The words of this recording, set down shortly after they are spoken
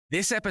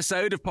This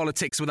episode of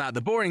Politics Without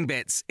the Boring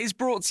Bits is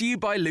brought to you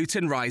by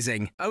Luton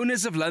Rising,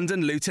 owners of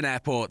London Luton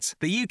Airport,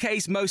 the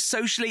UK's most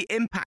socially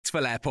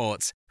impactful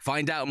airport.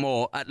 Find out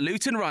more at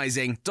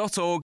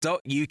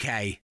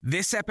lutonrising.org.uk.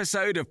 This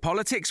episode of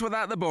Politics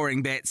Without the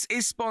Boring Bits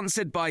is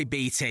sponsored by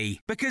BT,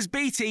 because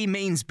BT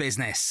means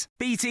business.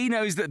 BT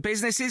knows that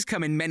businesses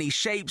come in many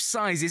shapes,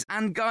 sizes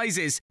and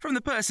guises, from the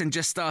person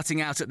just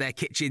starting out at their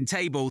kitchen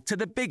table to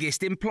the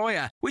biggest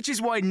employer, which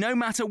is why no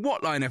matter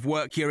what line of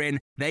work you're in,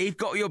 they've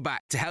got your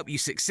back to help you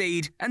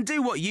succeed and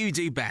do what you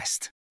do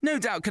best. No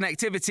doubt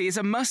connectivity is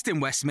a must in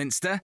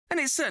Westminster,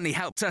 and it certainly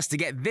helped us to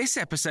get this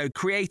episode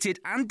created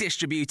and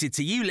distributed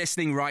to you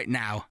listening right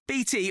now.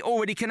 BT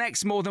already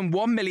connects more than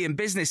 1 million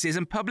businesses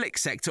and public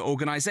sector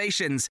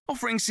organisations,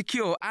 offering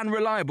secure and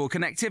reliable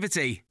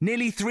connectivity.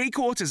 Nearly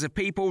 3/4 of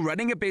people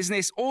running a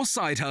business or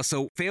side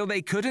hustle feel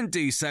they couldn't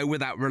do so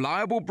without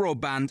reliable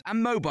broadband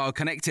and mobile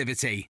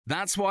connectivity.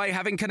 That's why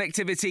having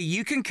connectivity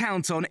you can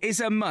count on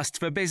is a must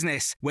for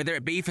business, whether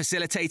it be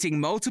facilitating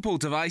multiple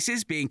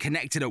devices being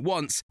connected at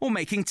once or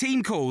making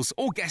team calls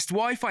or guest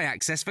Wi-Fi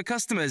access for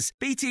customers.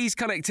 BT's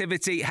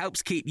connectivity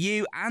helps keep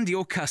you and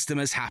your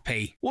customers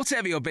happy.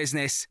 Whatever your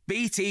business,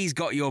 BT's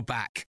got your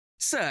back.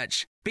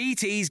 Search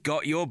BT's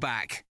got your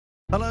back.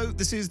 Hello,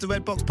 this is the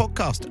Red Box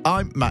Podcast.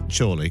 I'm Matt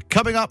Chorley.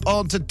 Coming up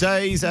on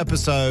today's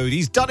episode,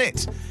 he's done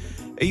it.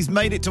 He's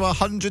made it to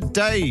 100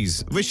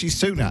 days. Rishi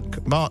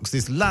Sunak marks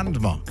this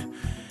landmark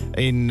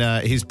in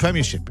his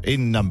premiership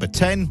in number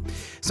 10.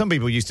 Some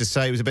people used to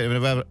say it was a bit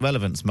of an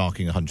irrelevance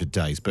marking 100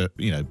 days, but,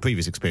 you know,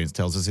 previous experience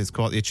tells us it's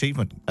quite the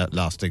achievement at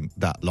lasting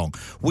that long.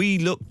 We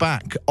look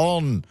back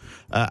on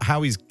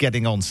how he's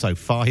getting on so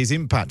far, his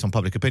impact on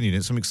public opinion,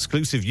 and some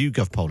exclusive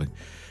YouGov polling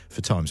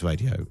for Times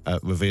Radio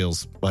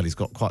reveals, well, he's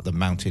got quite the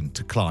mountain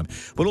to climb.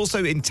 We'll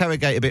also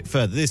interrogate a bit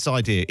further this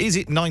idea. Is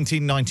it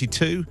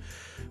 1992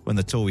 when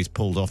the Tories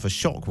pulled off a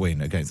shock win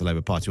against the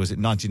Labour Party, or was it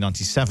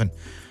 1997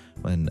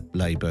 when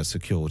Labour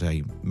secured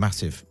a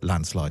massive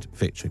landslide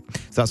victory?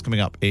 So that's coming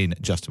up in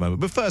just a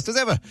moment. But first, as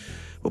ever,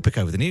 we'll pick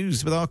over the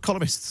news with our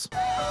columnists.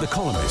 The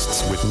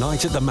Columnists with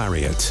Night at the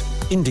Marriott,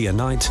 India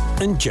Knight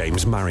and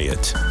James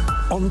Marriott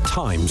on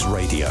Times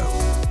Radio.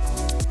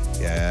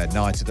 Yeah,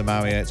 Night at the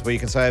Marriott. We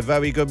can say a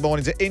very good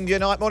morning to India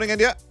Knight. Morning,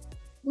 India.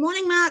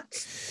 Morning,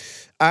 Matt.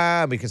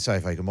 And we can say a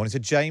very good morning to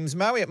James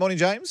Marriott. Morning,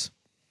 James.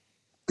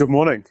 Good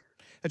morning.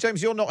 Now,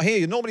 James, you're not here.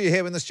 You're normally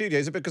here in the studio.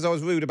 Is it because I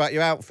was rude about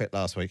your outfit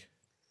last week?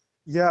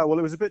 Yeah, well,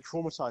 it was a bit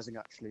traumatising,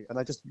 actually, and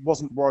I just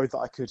wasn't worried that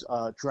I could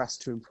dress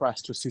to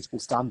impress to a suitable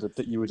standard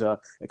that you would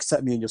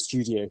accept me in your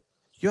studio.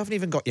 You haven't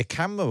even got your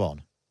camera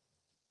on.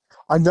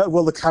 I know.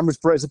 Well, the camera's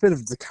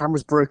the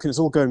camera's broken. It's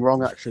all going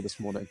wrong actually this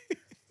morning.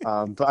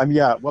 But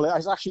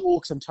it's actually all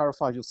because I'm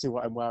terrified you'll see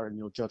what I'm wearing and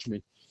you'll judge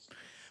me.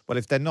 Well,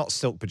 if they're not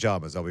silk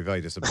pyjamas, I'll be very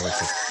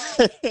disappointed.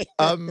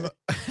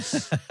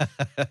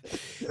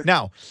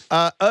 Now,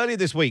 earlier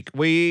this week,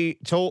 we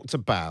talked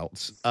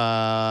about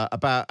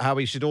how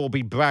we should all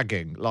be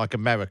bragging like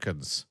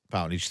Americans,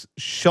 apparently.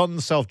 Shun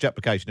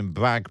self-deprecation and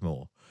brag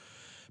more.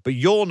 But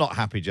you're not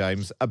happy,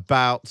 James,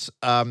 about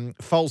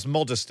false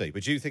modesty,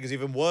 which you think is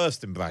even worse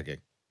than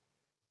bragging.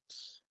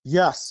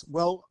 Yes,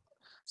 well,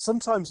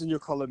 sometimes in your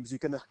columns, you're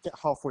going to get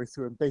halfway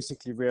through and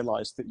basically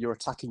realise that you're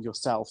attacking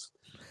yourself.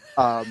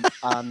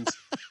 And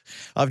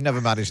I've never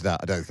managed that,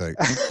 I don't think.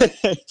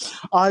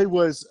 I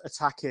was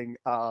attacking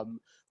I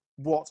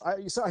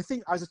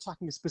think I was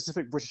attacking a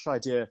specific British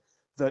idea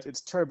that it's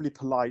terribly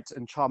polite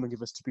and charming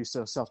of us to be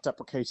so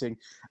self-deprecating,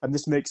 and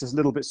this makes us a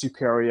little bit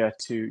superior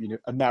to, you know,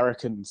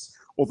 Americans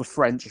or the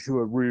French, who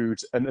are rude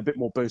and a bit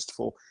more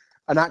boastful.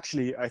 And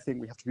actually, I think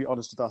we have to be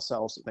honest with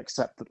ourselves and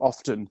accept that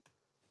often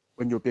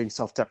when you're being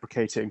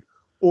self-deprecating,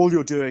 all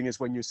you're doing is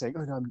when you're saying,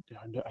 "Oh no,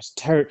 it's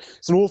terrible.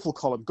 It's an awful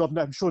column. God,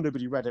 no, I'm sure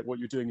nobody read it." What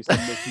you're doing is then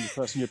making the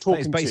person you're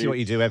talking to. It's basically what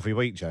you do every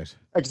week, Joe.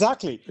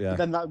 Exactly. Yeah.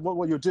 But then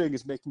what you're doing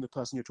is making the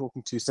person you're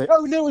talking to say,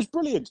 "Oh no, it's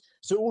brilliant."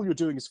 So all you're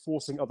doing is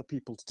forcing other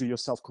people to do your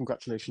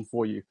self-congratulation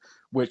for you,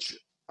 which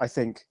I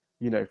think,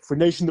 you know, for a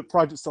nation that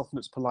prides itself on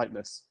its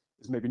politeness,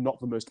 is maybe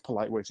not the most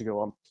polite way to go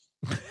on.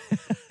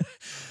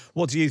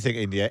 What do you think,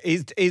 India?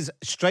 Is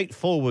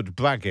straightforward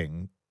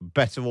bragging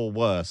better or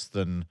worse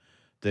than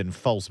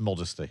false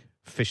modesty?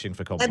 Fishing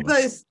for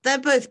compliments. They're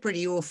both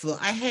pretty awful.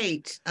 I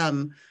hate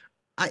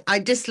I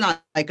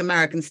dislike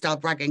American style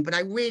bragging, but I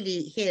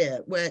really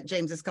hear where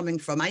James is coming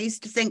from. I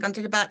used to think I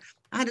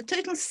had a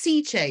total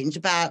sea change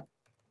about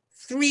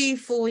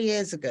 3-4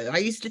 years ago. I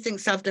used to think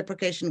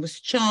self-deprecation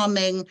was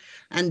charming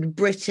and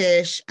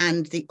British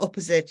and the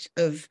opposite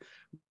of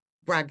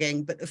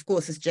bragging, but of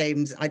course, as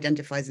James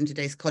identifies in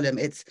today's column,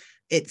 it's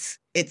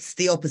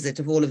the opposite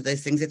of all of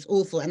those things. It's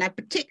awful, and I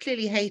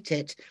particularly hate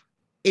it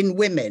in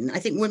women. I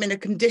think women are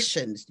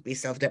conditioned to be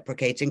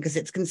self-deprecating because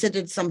it's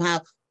considered somehow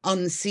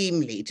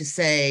unseemly to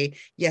say,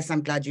 yes,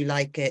 I'm glad you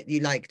like it. You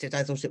liked it.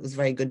 I thought it was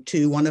very good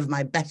too. One of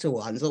my better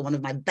ones, or one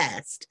of my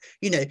best.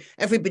 You know,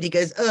 everybody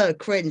goes, oh,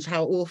 cringe,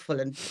 how awful,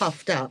 and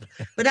puffed up.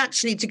 But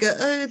actually to go,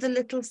 oh, the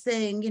little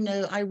thing, you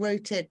know, I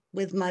wrote it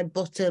with my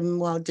bottom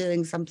while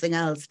doing something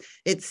else.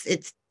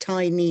 It's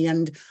tiny,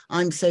 and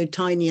I'm so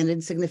tiny and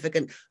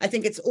insignificant. I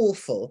think it's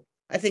awful.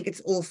 I think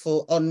it's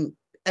awful on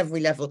every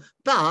level.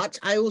 But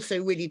I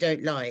also really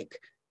don't like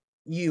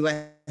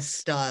US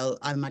style,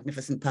 I'm a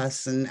magnificent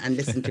person and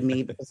listen to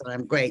me because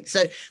I'm great.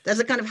 So there's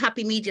a kind of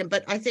happy medium,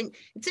 but I think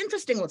it's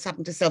interesting what's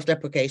happened to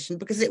self-deprecation,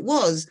 because it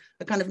was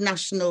a kind of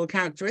national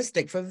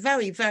characteristic for a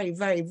very, very,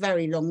 very,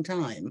 very long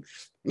time.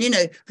 You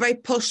know, very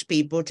posh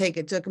people take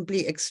it to a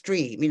complete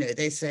extreme. You know,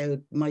 they say,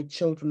 oh, my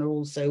children are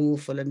all so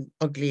awful and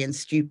ugly and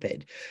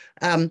stupid.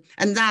 And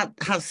that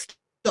has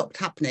stopped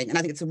happening, and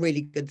I think it's a really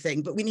good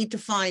thing, but we need to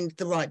find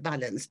the right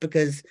balance,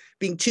 because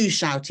being too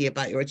shouty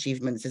about your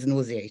achievements is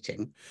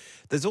nauseating.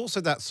 There's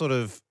also that sort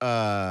of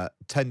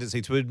tendency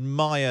to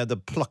admire the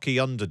plucky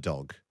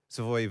underdog. It's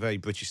a very, very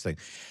British thing.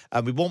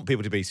 And we want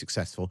people to be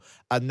successful,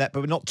 but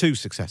we're not too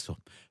successful.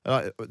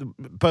 The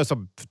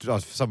person, for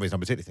some reason,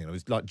 I'm particularly thinking of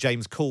was like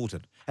James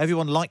Corden.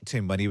 Everyone liked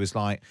him when he was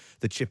like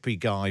the chippy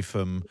guy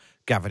from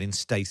Gavin and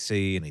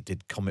Stacey, and he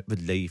did Comic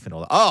Relief and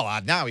all that. Oh,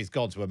 now he's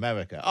gone to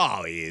America.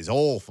 Oh, he is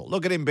awful.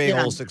 Look at him being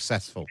all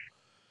successful.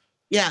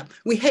 Yeah,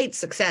 we hate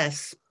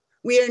success.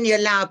 We only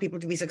allow people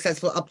to be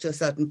successful up to a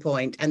certain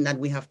point, and then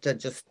we have to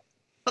just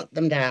put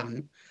them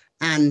down.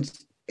 And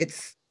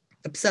it's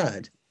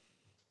absurd.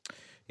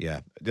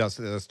 Yeah,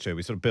 that's true.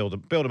 We sort of build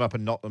them up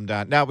and knock them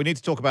down. Now, we need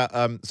to talk about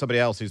somebody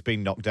else who's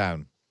been knocked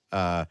down.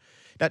 Now,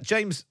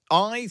 James,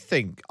 I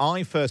think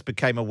I first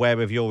became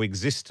aware of your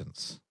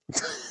existence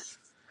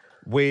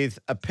with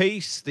a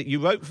piece that you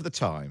wrote for The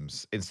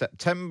Times in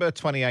September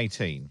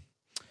 2018.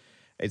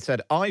 It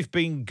said, I've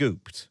been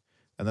gooped.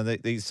 And then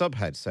the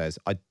subhead says,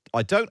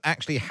 I don't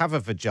actually have a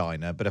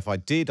vagina, but if I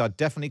did, I'd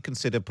definitely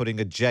consider putting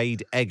a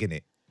jade egg in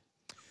it.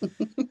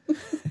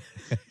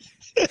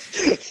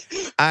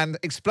 And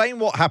explain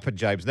what happened,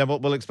 James, and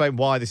then we'll explain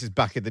why this is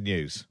back in the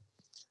news.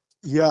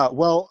 Yeah,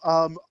 well,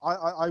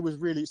 I was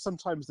really,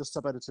 sometimes the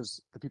sub-editors,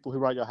 the people who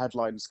write your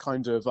headlines,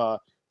 kind of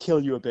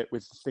kill you a bit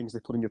with the things they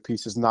put in your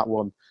pieces, and that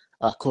one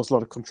caused a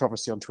lot of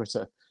controversy on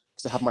Twitter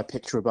because I had my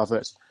picture above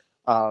it.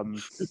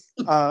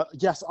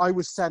 Yes, I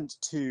was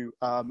sent to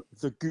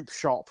the Goop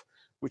shop,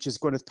 which is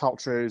Gwyneth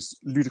Paltrow's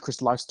ludicrous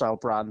lifestyle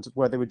brand,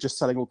 where they were just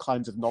selling all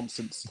kinds of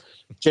nonsense,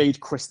 jade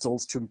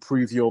crystals to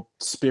improve your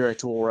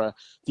spirit, or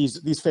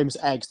these famous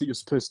eggs that you're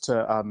supposed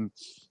to,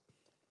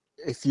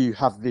 if you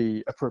have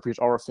the appropriate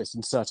orifice,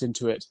 insert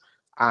into it.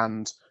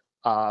 And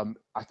I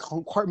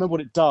can't quite remember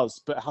what it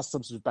does, but it has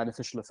some sort of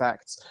beneficial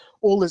effects.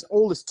 All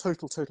this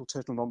total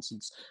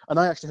nonsense. And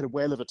I actually had a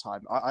whale of a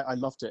time. I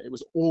loved it. It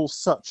was all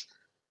such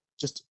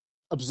just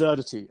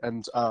absurdity.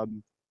 And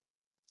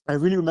I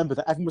really remember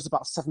that Evan was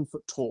about 7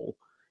 foot tall,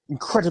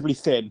 incredibly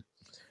thin,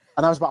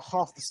 and I was about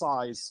half the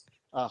size,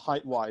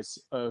 height-wise,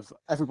 of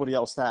everybody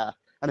else there,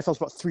 and I felt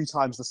about 3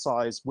 times the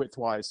size,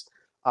 width-wise.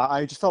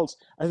 I just felt,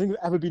 I think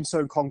I've ever been so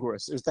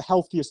incongruous. It was the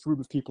healthiest room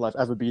of people I've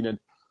ever been in.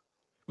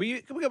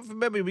 Coming up from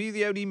memory, were you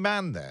the only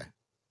man there?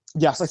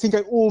 Yes, I think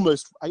I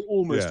almost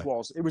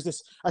was. It was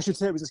this, I should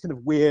say it was this kind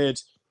of weird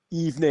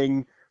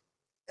evening.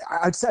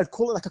 I'd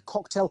call it like a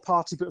cocktail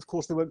party, but of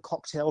course there weren't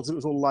cocktails. It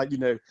was all like, you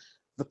know,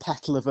 the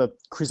petal of a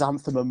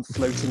chrysanthemum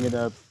floating in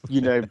a,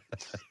 you know,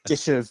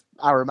 dish of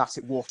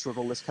aromatic water and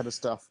all this kind of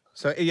stuff.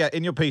 So, yeah,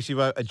 in your piece, you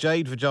wrote, a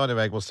jade vagina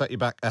egg will set you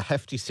back a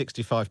hefty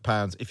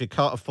 £65. If you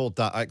can't afford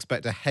that, I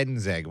expect a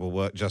hen's egg will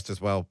work just as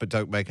well, but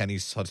don't make any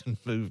sudden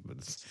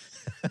movements.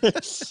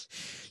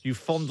 You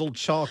fondled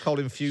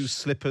charcoal-infused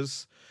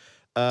slippers.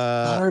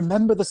 I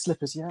remember the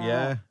slippers, yeah.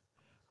 Yeah.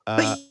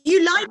 But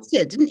you liked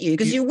it, didn't you?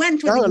 Because you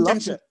went with the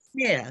intention of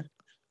fear,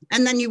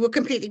 and then you were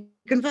completely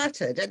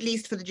converted, at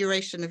least for the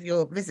duration of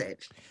your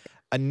visit.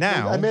 And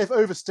now... I may have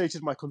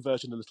overstated my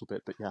conversion a little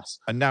bit, but yes.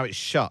 And now it's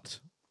shut.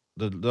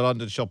 The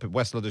London shop,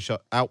 West London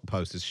shop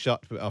outpost is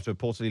shut after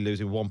reportedly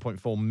losing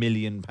 £1.4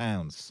 million.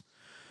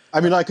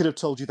 I mean, I could have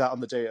told you that on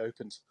the day it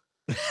opened.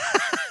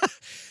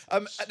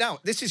 Now,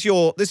 this is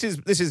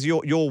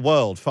your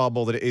world far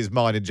more than it is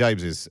mine and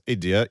James's,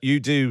 India.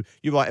 You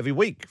write every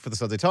week for the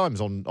Sunday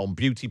Times on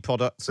beauty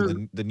products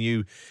and the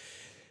new...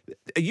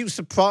 Are you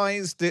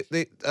surprised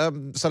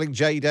that selling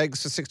jade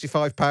eggs for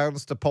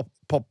 £65 to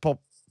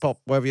pop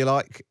wherever you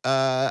like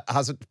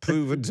hasn't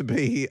proven to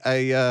be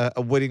a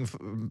winning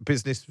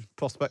business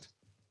prospect?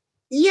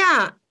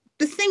 Yeah.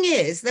 The thing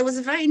is, there was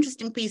a very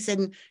interesting piece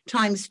in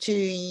Times 2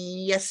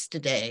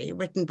 yesterday,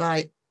 written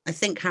by, I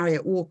think,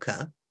 Harriet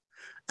Walker,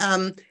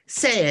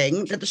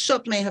 saying that the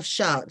shop may have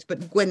shut,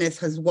 but Gwyneth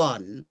has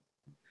won,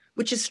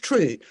 which is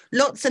true.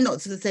 Lots and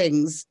lots of the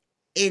things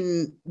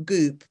in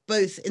Goop,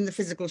 both in the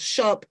physical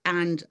shop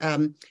and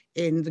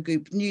in the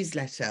Goop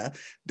newsletter,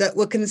 that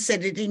were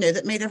considered, you know,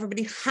 that made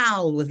everybody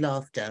howl with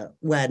laughter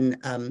when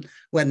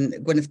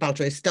Gwyneth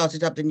Paltrow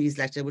started up the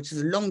newsletter, which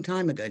is a long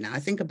time ago now, I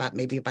think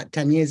maybe about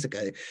 10 years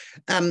ago,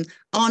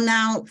 are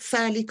now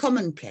fairly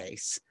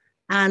commonplace.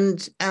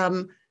 And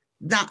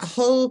that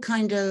whole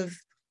kind of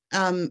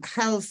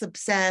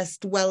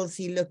health-obsessed,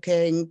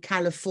 wealthy-looking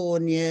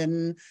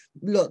Californian,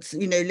 lots,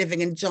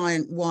 living in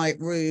giant white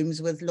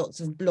rooms with lots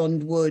of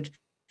blonde wood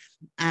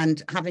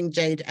and having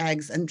jade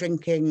eggs and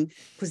drinking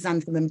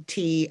chrysanthemum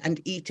tea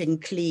and eating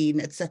clean,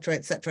 etc.,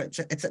 etc.,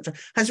 etc.,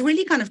 has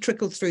really kind of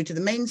trickled through to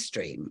the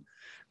mainstream.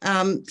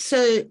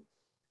 So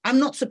I'm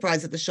not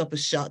surprised that the shop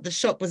is shut. The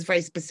shop was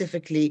very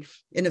specifically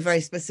in a very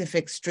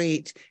specific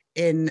street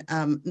in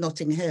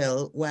Notting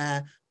Hill,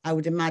 where I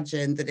would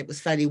imagine that it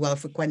was fairly well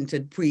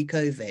frequented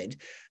pre-COVID.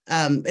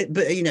 But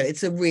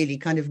it's a really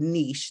kind of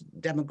niche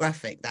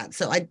demographic, that.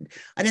 So I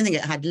don't think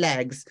it had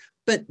legs.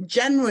 But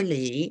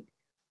generally,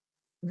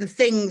 the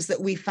things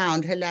that we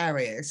found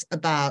hilarious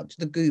about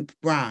the Goop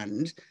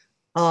brand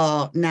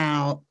are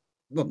now,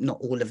 well,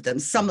 not all of them,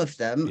 some of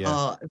them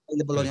are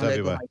available on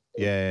your local.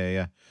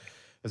 Yeah.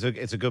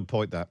 It's a good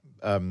point, that.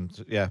 And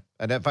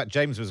in fact,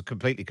 James was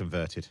completely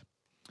converted,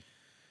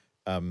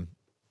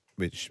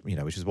 which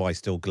is why he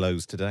still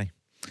glows today.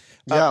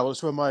 Well,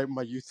 it's where my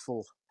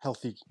youthful,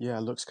 healthy,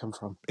 looks come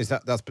from. Is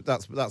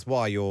that's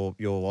why you're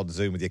on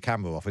Zoom with your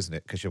camera off, isn't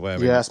it? Because you're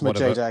wearing it's my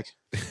jade egg.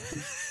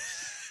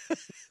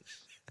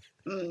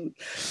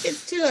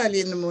 It's too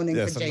early in the morning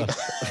for jade.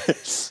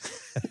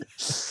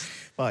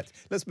 Right,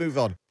 let's move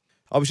on.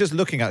 I was just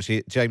looking actually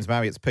at James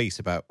Marriott's piece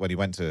about when he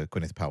went to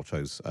Gwyneth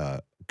Paltrow's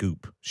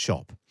Goop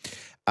shop,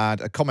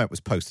 and a comment was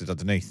posted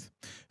underneath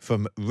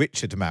from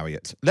Richard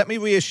Marriott. Let me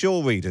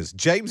reassure readers,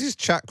 James's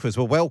chakras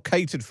were well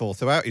catered for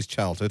throughout his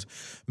childhood.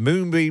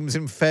 Moonbeams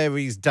and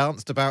fairies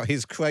danced about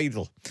his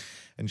cradle.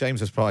 And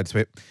James replied to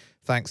it,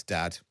 thanks,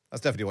 Dad. That's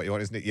definitely what you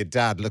want, isn't it? Your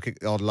dad looking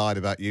online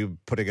about you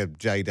putting a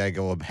jade egg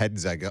or a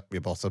hen's egg up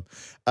your bottom.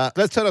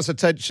 Let's turn our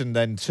attention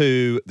then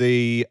to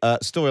the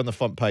story on the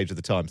front page of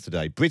the Times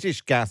today.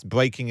 British Gas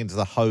breaking into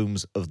the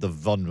homes of the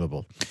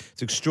vulnerable.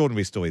 It's an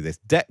extraordinary story, this.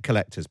 Debt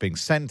collectors being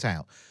sent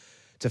out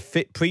to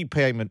fit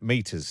prepayment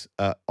meters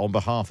on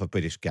behalf of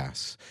British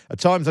Gas. A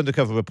Times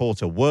undercover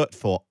reporter worked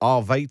for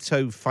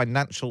Arvato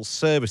Financial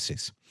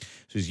Services,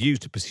 which was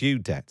used to pursue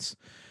debts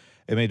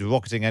amid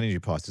rocketing energy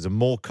prices and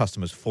more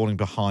customers falling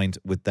behind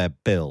with their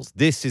bills.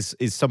 This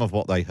is some of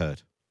what they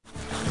heard.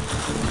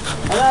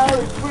 Hello,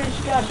 it's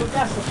British Gas, your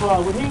gas supply.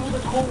 We're here with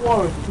a court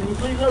warrant. Can you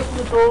please open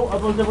the door?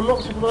 Otherwise there are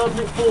lots of them open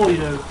it for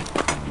you.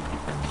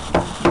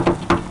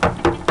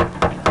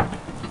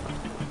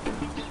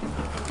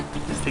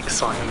 This is the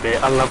exciting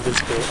bit. I love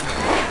this bit.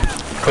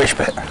 Which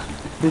bit?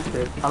 This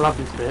bit. I love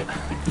this bit.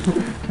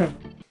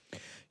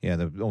 Yeah,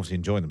 they're obviously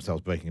enjoying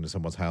themselves breaking into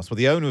someone's house. Well,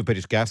 the owner of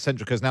British Gas,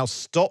 Centrica, has now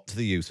stopped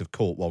the use of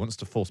court warrants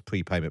to force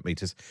prepayment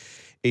meters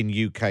in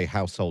UK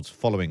households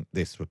following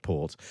this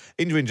report.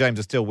 Indra and James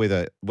are still with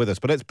us,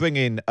 but let's bring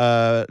in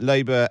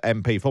Labour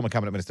MP, former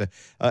Cabinet Minister,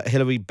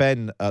 Hilary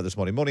Benn this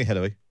morning. Morning,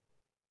 Hilary.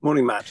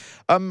 Morning, Matt.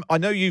 I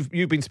know you've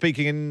been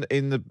speaking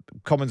in the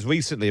Commons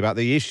recently about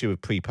the issue of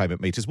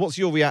prepayment meters. What's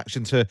your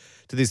reaction to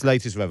this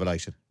latest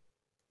revelation?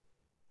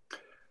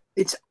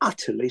 It's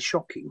utterly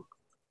shocking.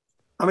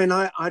 I mean,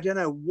 I don't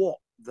know what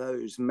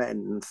those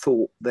men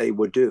thought they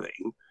were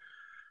doing,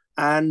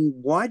 and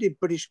why did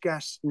British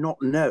Gas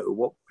not know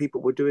what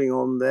people were doing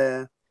on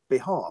their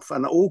behalf?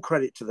 And all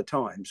credit to the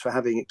Times for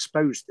having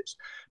exposed this,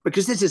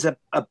 because this is a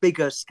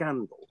bigger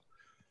scandal.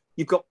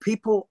 You've got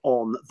people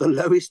on the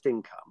lowest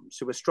incomes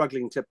who are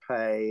struggling to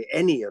pay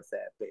any of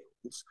their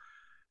bills,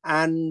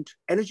 and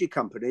energy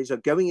companies are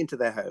going into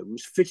their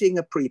homes, fitting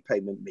a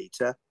prepayment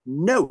meter,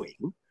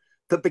 knowing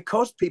that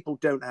because people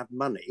don't have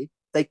money,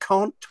 they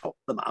can't top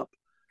them up.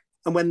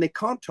 And when they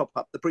can't top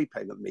up the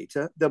prepayment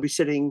meter, they'll be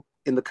sitting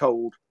in the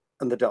cold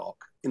and the dark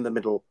in the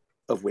middle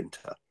of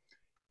winter.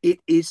 It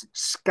is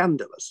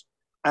scandalous.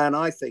 And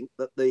I think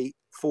that the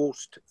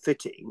forced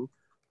fitting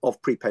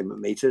of prepayment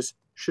meters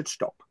should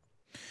stop.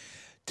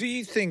 Do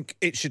you think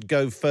it should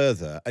go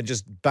further and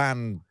just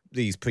ban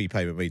these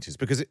prepayment meters?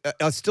 Because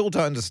I still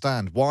don't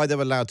understand why they're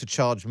allowed to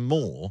charge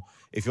more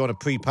if you're on a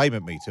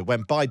prepayment meter,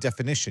 when by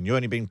definition you're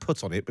only being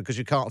put on it because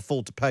you can't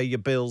afford to pay your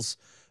bills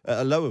at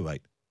a lower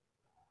rate.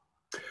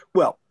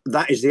 Well,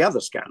 that is the other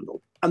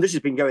scandal. And this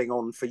has been going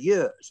on for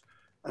years.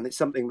 And it's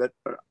something that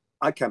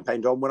I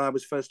campaigned on when I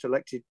was first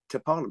elected to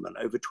Parliament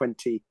over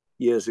 20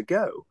 years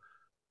ago.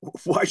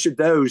 Why should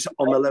those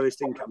on the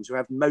lowest incomes who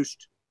have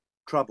most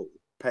trouble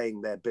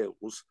paying their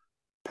bills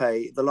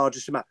pay the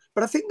largest amount?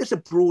 But I think there's a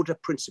broader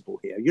principle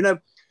here. You know,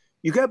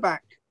 you go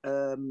back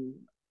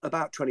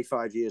about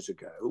 25 years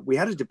ago, we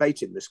had a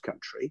debate in this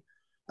country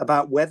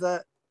about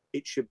whether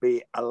it should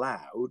be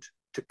allowed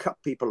to cut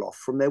people off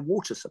from their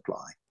water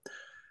supply.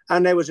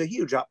 And there was a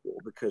huge uproar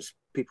because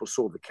people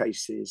saw the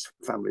cases,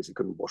 families that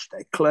couldn't wash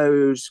their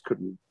clothes,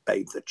 couldn't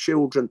bathe their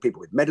children,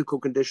 people with medical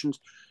conditions.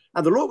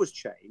 And the law was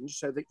changed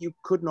so that you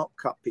could not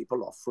cut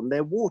people off from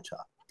their water.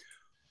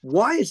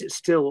 Why is it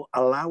still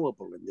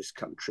allowable in this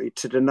country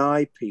to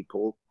deny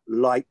people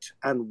light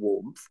and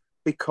warmth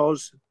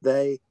because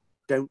they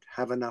don't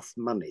have enough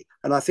money?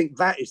 And I think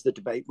that is the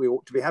debate we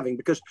ought to be having,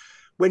 because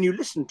when you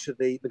listen to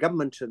the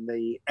government and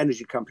the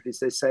energy companies,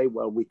 they say,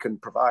 well, we can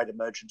provide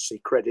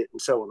emergency credit and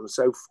so on and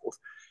so forth.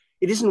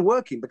 It isn't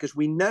working because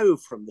we know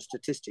from the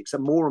statistics that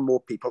more and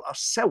more people are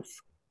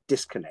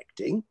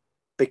self-disconnecting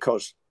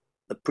because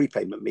the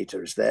prepayment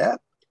meter is there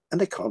and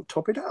they can't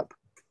top it up.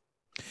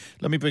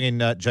 Let me bring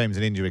in James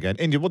in India again.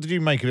 India, what did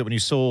you make of it when you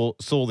saw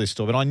this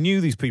story? And I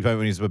knew these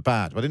prepayment meters were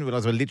bad, but I didn't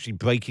realise they were literally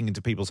breaking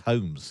into people's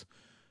homes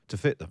to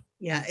fit them.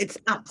 Yeah, it's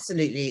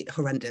absolutely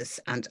horrendous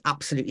and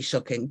absolutely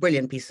shocking.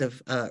 Brilliant piece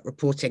of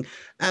reporting.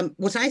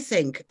 What I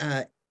think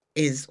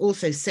is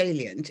also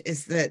salient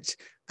is that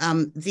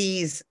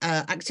these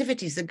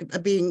activities are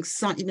being,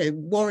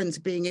 warrants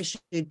being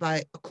issued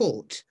by a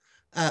court,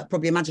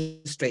 probably a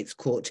magistrate's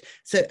court.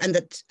 So, and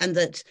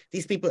that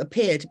these people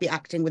appear to be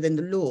acting within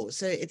the law.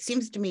 So it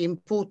seems to me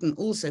important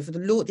also for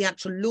the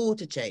actual law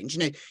to change.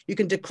 You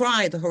can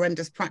decry the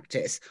horrendous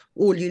practice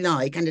all you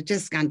like, and it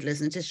is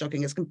scandalous and it is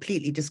shocking. It's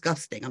completely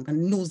disgusting. I'm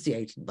kind of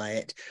nauseated by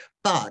it.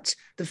 But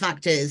the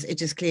fact is,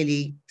 it is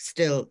clearly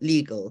still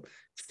legal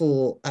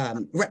for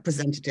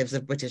representatives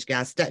of British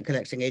Gas debt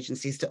collecting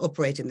agencies to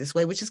operate in this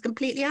way, which is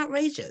completely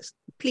outrageous,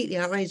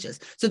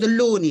 So the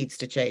law needs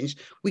to change.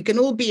 We can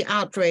all be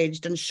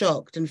outraged and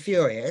shocked and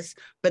furious,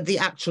 but the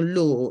actual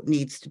law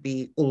needs to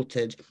be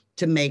altered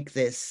to make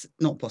this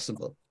not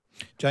possible.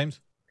 James?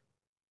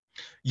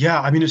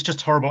 Yeah, I mean, it's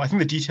just horrible. I think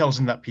the details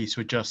in that piece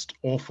were just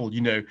awful.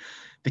 The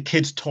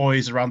kids'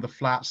 toys around the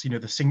flats,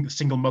 the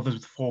single mothers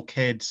with 4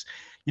 kids,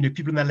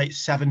 people in their late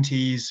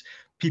 70s,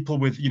 people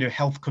with,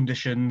 health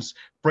conditions,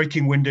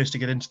 breaking windows to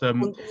get into them.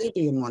 One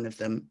baby in one of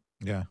them.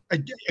 Yeah.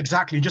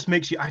 Exactly. It just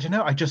makes you, I don't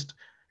know,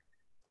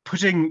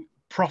 putting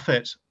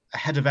profit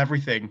ahead of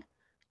everything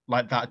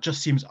like that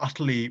just seems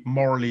utterly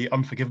morally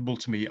unforgivable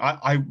to me.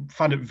 I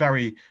found it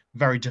very,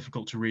 very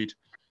difficult to read.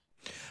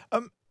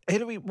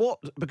 Hilary,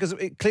 because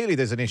clearly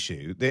there's an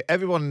issue.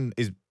 Everyone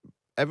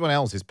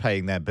else is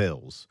paying their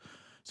bills.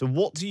 So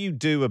what do you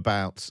do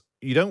about...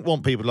 You don't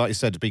want people, like you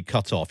said, to be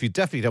cut off. You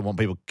definitely don't want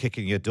people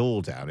kicking your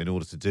door down in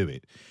order to do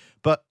it.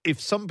 But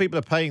if some people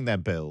are paying their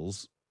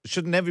bills,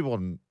 shouldn't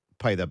everyone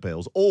pay their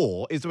bills?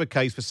 Or is there a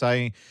case for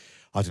saying,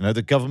 I don't know,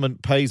 the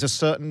government pays a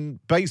certain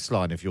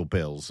baseline of your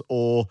bills?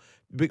 Or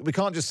we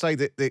can't just say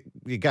that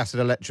your gas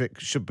and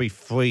electric should be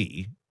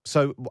free.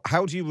 So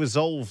how do you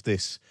resolve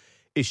this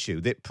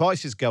issue? That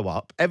prices go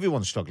up,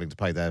 everyone's struggling to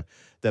pay their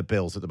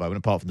bills at the moment,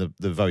 apart from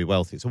the very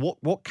wealthy. So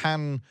what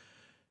can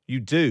you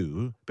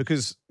do?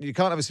 Because you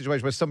can't have a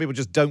situation where some people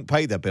just don't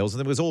pay their bills and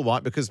then it was all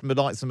right because the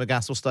lights and the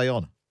gas will stay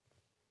on.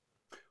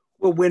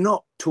 Well, we're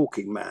not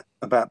talking, Matt,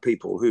 about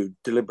people who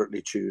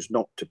deliberately choose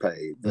not to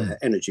pay their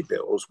energy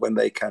bills when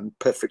they can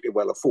perfectly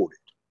well afford it.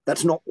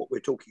 That's not what we're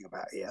talking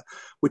about here.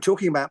 We're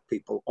talking about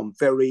people on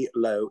very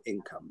low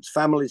incomes,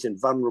 families in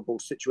vulnerable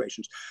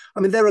situations.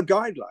 I mean, there are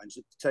guidelines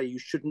that say you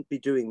shouldn't be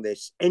doing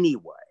this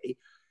anyway.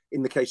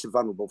 In the case of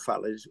vulnerable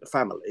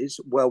families,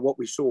 well, what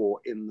we saw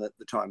in the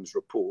Times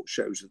report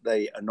shows that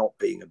they are not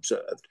being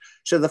observed.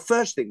 So the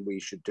first thing we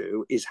should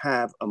do is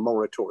have a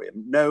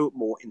moratorium, no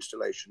more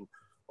installation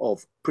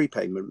of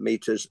prepayment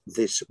meters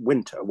this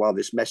winter while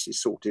this mess is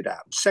sorted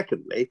out.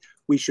 Secondly,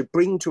 we should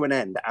bring to an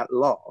end at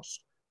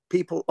last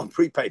people on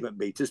prepayment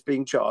meters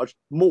being charged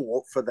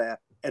more for their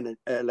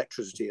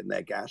electricity and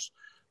their gas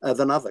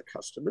than other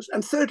customers.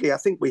 And thirdly, I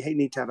think we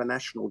need to have a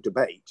national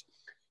debate.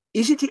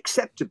 Is it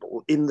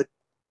acceptable in the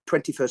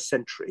 21st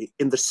century,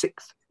 in the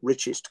 6th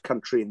richest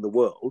country in the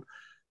world,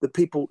 that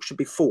people should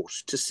be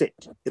forced to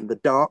sit in the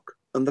dark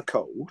and the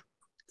cold,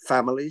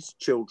 families,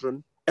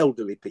 children,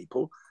 elderly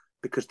people,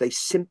 because they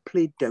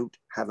simply don't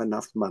have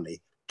enough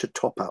money to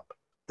top up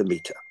the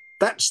meter?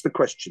 That's the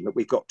question that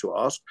we've got to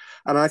ask.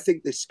 And I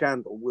think this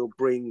scandal will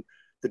bring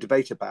the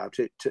debate about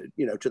it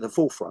to the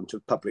forefront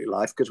of public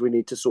life, because we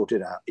need to sort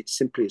it out. It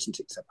simply isn't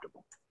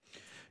acceptable.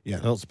 Yeah,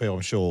 lots of people,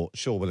 I'm sure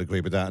will agree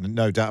with that. And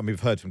no doubt,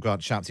 we've heard from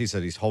Grant Shapps. He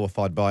said he's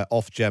horrified by it.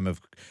 Ofgem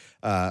have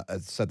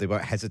said they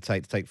won't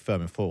hesitate to take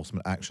firm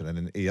enforcement action.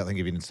 And I think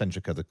even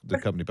Centrica, the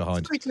company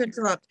behind... Sorry to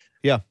interrupt.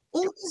 Yeah.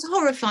 All these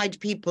horrified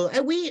people,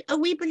 are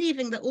we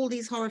believing that all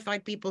these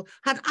horrified people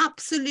had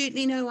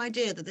absolutely no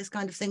idea that this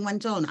kind of thing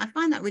went on? I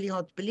find that really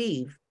hard to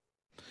believe.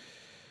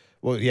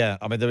 Well, yeah,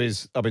 although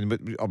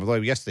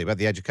yesterday we had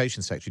the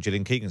Education Secretary,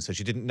 Gillian Keegan, said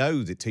she didn't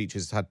know that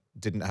teachers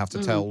didn't have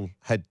to tell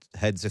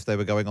heads if they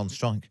were going on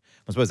strike.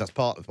 I suppose that's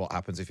part of what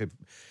happens if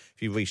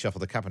you reshuffle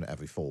the cabinet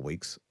every 4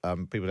 weeks.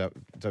 People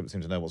don't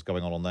seem to know what's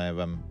going on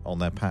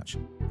their patch.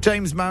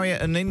 James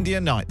Marriott and India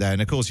Knight there,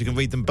 and of course you can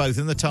read them both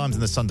in the Times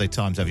and the Sunday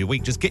Times every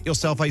week. Just get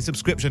yourself a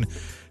subscription.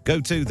 Go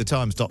to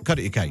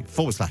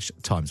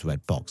thetimes.co.uk/Times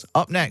Red Box.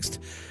 Up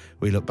next,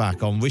 we look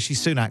back on Rishi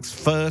Sunak's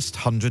first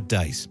 100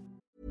 days.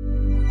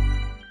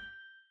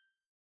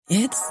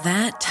 It's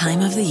that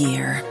time of the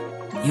year.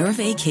 Your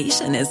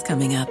vacation is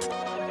coming up.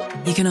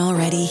 You can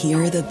already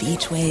hear the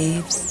beach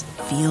waves,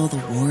 feel the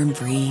warm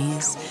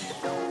breeze,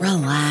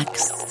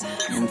 relax,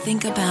 and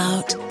think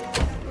about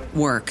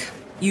work.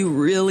 You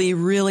really,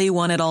 really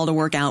want it all to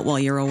work out while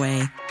you're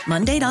away.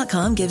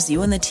 Monday.com gives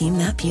you and the team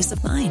that peace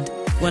of mind.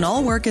 When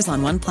all work is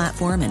on one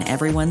platform and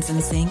everyone's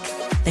in sync,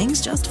 things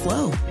just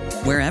flow.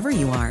 Wherever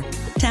you are,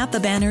 tap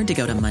the banner to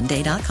go to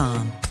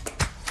Monday.com.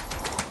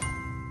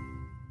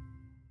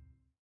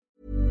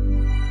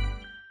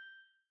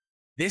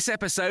 This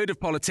episode of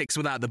Politics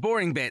Without the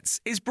Boring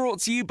Bits is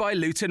brought to you by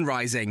Luton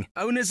Rising,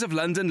 owners of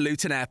London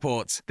Luton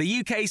Airport,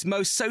 the UK's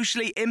most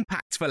socially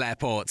impactful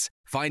airport.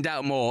 Find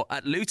out more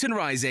at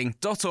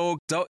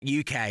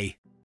lutonrising.org.uk.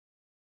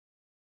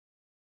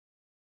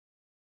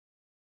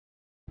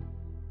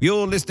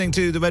 You're listening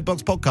to the Red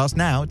Box Podcast.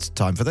 Now it's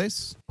time for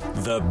this.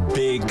 The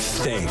Big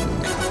Thing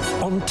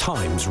on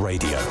Times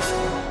Radio.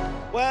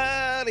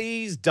 Well,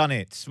 he's done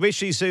it.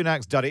 Rishi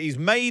Sunak's done it. He's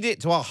made it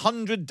to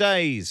 100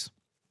 days,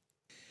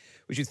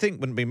 which you'd think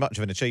wouldn't be much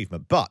of an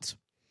achievement, but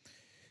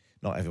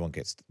not everyone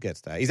gets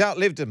there. He's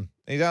outlived them.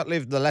 He's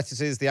outlived the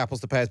lettuces, the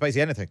apples, the pears,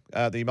 basically anything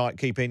that you might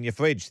keep in your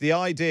fridge. The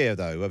idea,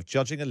 though, of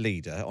judging a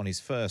leader on his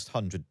first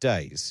 100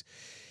 days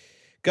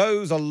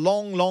goes a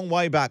long, long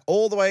way back,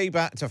 all the way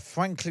back to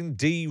Franklin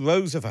D.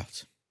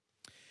 Roosevelt.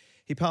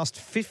 He passed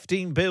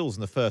 15 bills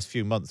in the first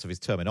few months of his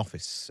term in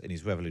office in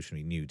his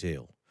Revolutionary New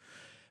Deal,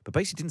 but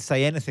basically didn't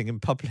say anything in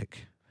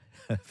public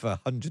for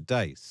 100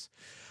 days.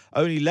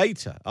 Only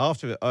later,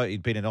 after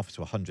he'd been in office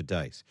for 100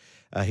 days,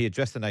 he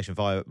addressed the nation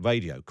via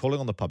radio,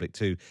 calling on the public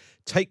to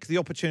take the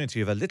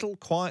opportunity of a little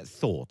quiet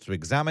thought to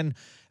examine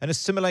and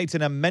assimilate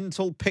in a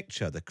mental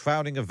picture the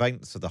crowding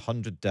events of the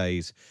 100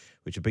 days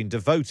which have been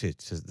devoted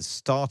to the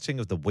starting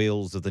of the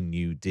wheels of the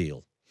New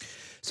Deal.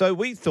 So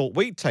we thought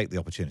we'd take the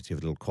opportunity of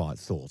a little quiet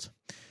thought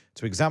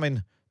to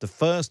examine the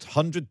first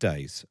 100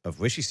 days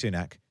of Rishi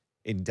Sunak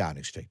in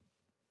Downing Street.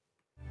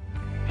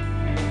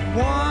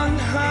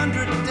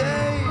 100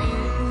 days,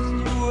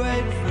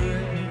 wait for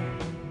it.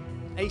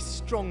 A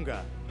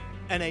stronger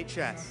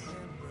NHS,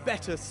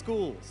 better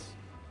schools,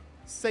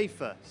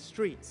 safer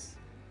streets,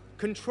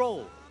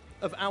 control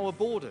of our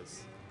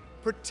borders,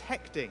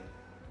 protecting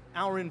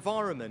our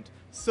environment,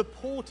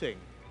 supporting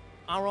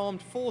our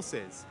armed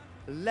forces,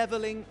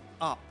 levelling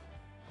up.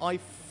 I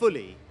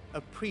fully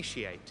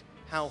appreciate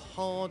how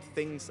hard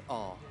things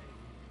are.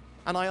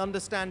 And I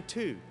understand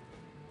too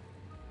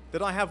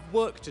that I have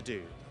work to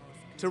do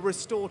to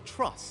restore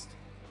trust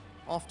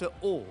after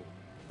all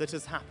that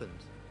has happened.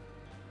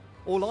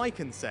 All I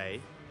can say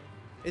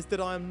is that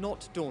I am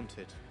not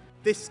daunted.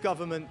 This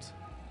government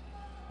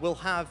will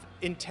have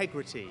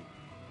integrity,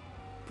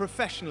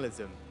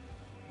 professionalism,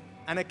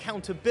 and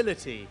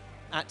accountability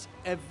at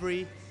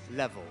every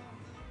level.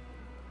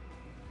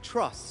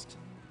 Trust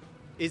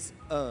is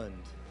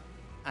earned,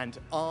 and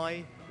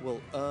I will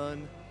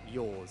earn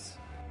yours.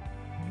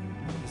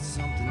 It's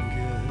something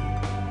good.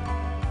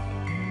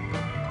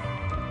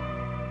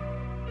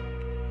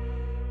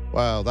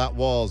 Well, that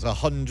was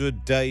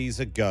 100 days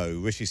ago.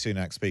 Rishi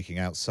Sunak speaking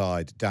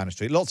outside Downing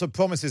Street. Lots of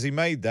promises he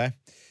made there.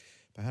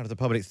 But how does the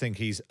public think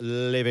he's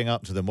living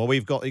up to them? Well,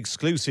 we've got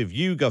exclusive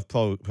YouGov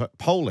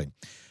polling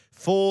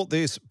for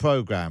this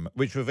programme,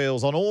 which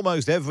reveals on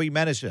almost every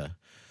measure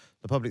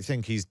the public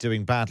think he's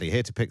doing badly.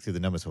 Here to pick through the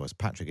numbers for us,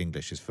 Patrick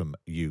English is from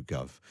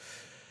YouGov.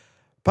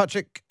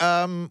 Patrick,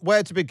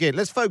 where to begin?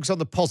 Let's focus on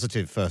the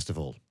positive, first of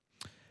all.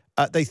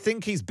 They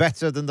think he's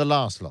better than the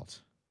last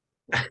lot.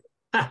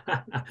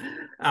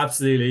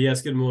 Absolutely,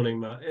 yes. Good morning,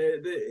 Matt.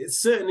 It's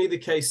certainly the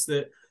case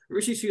that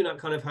Rishi Sunak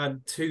kind of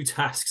had two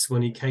tasks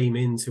when he came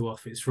into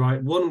office,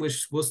 right? One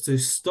was to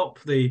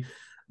stop the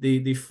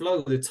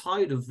flow, the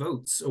tide of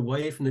votes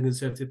away from the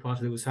Conservative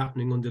Party that was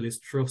happening under Liz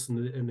Truss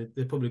and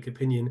the public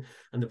opinion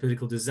and the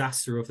political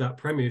disaster of that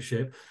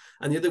premiership.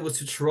 And the other was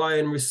to try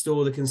and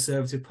restore the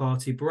Conservative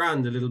Party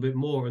brand a little bit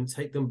more and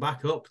take them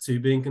back up to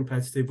being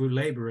competitive with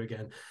Labour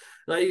again.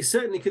 Now, you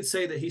certainly could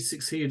say that he's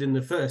succeeded in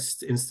the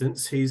first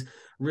instance. He's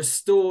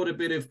restored a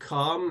bit of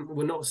calm.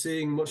 We're not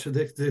seeing much of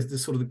the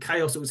sort of the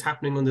chaos that was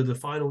happening under the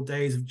final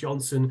days of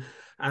Johnson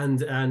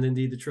and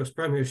indeed the Truss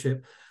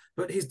premiership.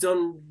 But he's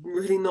done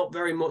really not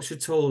very much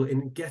at all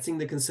in getting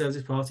the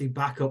Conservative Party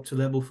back up to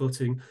level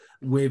footing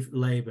with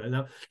Labour.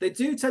 Now, they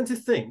do tend to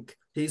think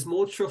he's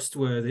more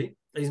trustworthy,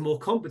 he's more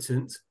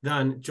competent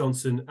than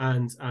Johnson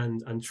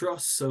and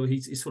Truss, so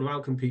he sort of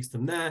outcompetes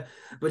them there.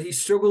 But he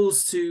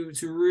struggles to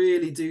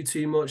really do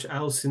too much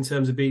else in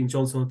terms of beating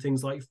Johnson on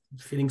things like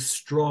feeling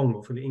strong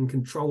or feeling in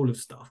control of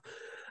stuff.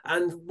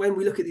 And when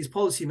we look at these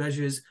policy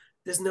measures,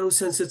 there's no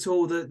sense at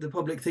all that the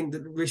public think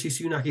that Rishi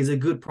Sunak is a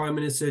good prime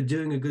minister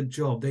doing a good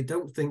job. They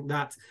don't think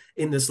that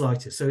in the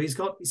slightest. So he's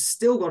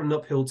still got an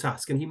uphill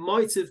task, and he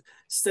might have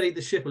steadied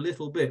the ship a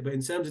little bit, but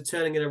in terms of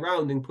turning it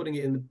around and putting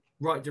it in the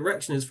right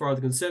direction as far as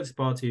the Conservative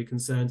Party are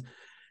concerned,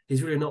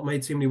 he's really not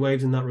made too many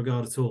waves in that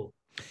regard at all.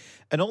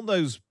 And on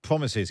those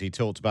promises he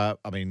talked about,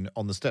 I mean,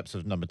 on the steps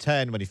of number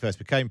 10 when he first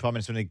became prime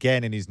minister, and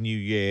again in his New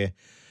Year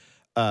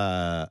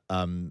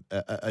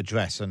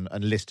address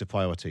and list of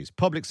priorities.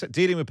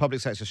 Dealing with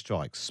public sector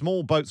strikes,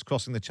 small boats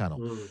crossing the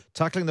channel,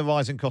 tackling the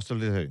rising cost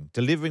of living,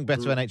 delivering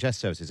better NHS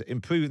services,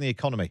 improving the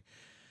economy.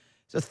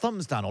 It's a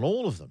thumbs down on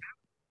all of them.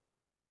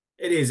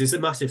 It is. It's a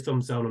massive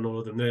thumbs down on all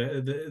of them.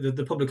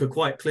 The public are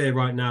quite clear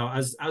right now,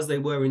 as they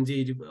were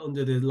indeed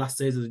under the last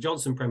days of the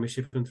Johnson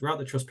premiership and throughout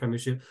the Truss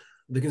premiership,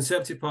 The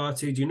Conservative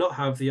Party do not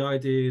have the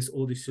ideas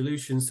or the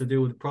solutions to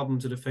deal with the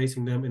problems that are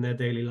facing them in their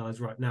daily lives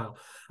right now.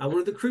 And one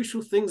of the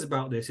crucial things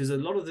about this is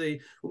when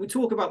we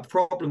talk about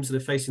problems that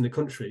are facing the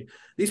country,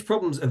 these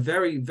problems are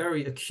very,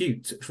 very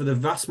acute for the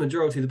vast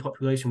majority of the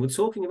population. We're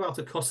talking about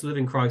a cost of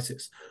living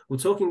crisis. We're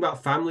talking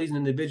about families and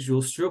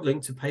individuals struggling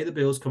to pay the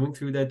bills coming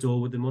through their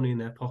door with the money in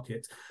their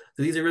pocket.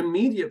 So these are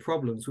immediate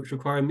problems which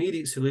require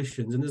immediate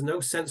solutions. And there's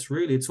no sense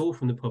really at all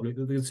from the public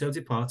that the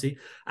Conservative Party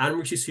and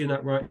Rishi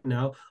Sunak right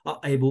now are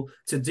able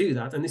to do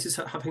that. And this is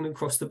happening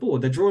across the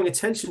board. They're drawing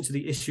attention to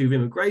the issue of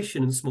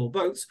immigration and small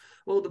boats.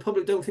 Well, the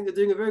public don't think they're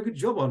doing a very good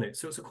job on it.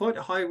 So it's quite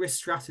a high risk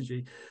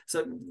strategy.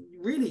 So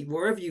really,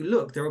 wherever you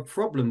look, there are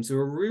problems. There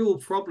are real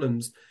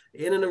problems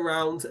in and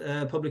around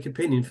public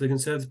opinion for the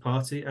Conservative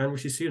Party and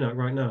Rishi Sunak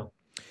right now.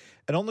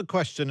 And on the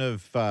question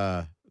of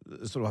I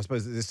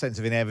suppose, this sense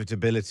of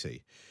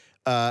inevitability,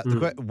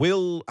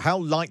 how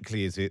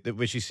likely is it that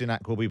Rishi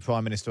Sunak will be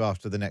Prime Minister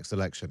after the next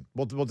election?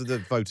 What did the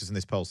voters in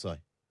this poll say?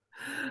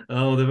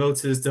 Oh, the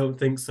voters don't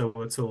think so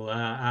at all.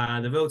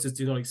 The voters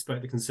do not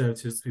expect the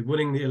Conservatives to be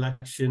winning the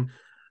election.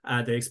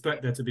 They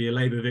expect there to be a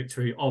Labour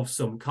victory of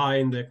some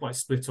kind. They're quite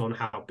split on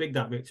how big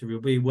that victory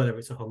will be, whether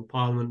it's a hung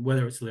parliament,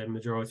 whether it's a Labour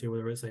majority,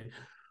 whether it's a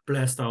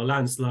Blair-style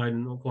landslide.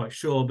 I'm not quite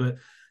sure, but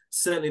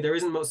certainly there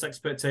isn't much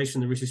expectation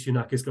that Rishi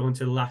Sunak is going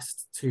to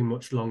last too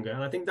much longer.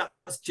 And I think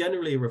that's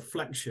generally a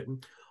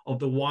reflection of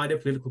the wider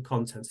political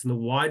context and the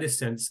wider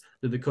sense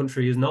that the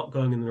country is not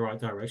going in the right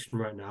direction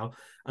right now.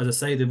 As I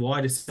say, the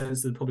wider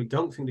sense that the public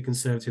don't think the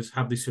Conservatives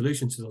have the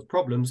solution to those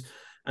problems.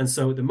 And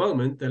so at the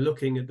moment, they're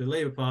looking at the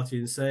Labour Party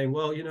and saying,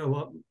 well, you know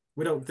what,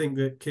 we don't think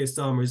that Keir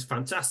Starmer is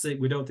fantastic.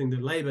 We don't think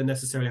that Labour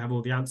necessarily have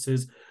all the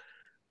answers.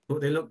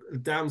 But they look a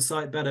damn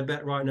sight better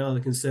bet right now than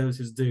the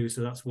Conservatives do.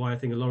 So that's why I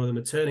think a lot of them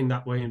are turning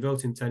that way in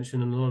vote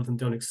intention, and a lot of them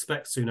don't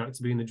expect Sunak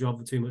to be in the job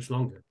for too much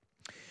longer.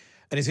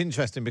 And it's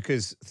interesting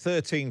because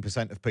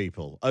 13% of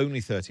people, only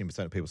 13%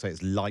 of people say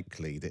it's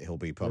likely that he'll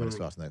be Prime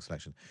Minister after the next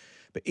election.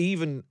 But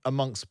even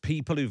amongst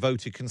people who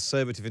voted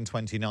Conservative in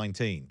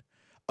 2019,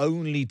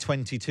 only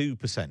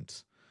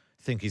 22%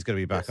 think he's going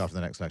to be back after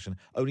the next election.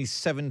 Only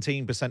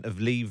 17%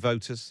 of Leave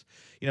voters.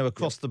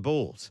 Across the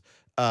board,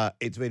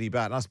 it's really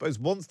bad. And I suppose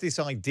once this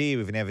idea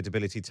of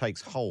inevitability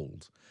takes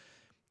hold,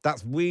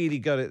 that's really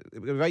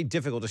very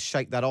difficult to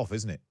shake that off,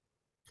 isn't it?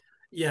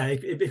 Yeah,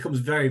 it becomes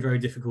very, very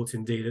difficult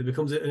indeed. It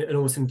becomes an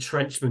almost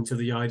entrenchment of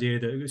the idea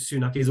that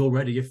Sunak is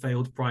already a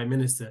failed prime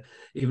minister,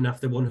 even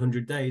after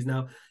 100 days.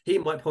 Now, he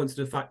might point to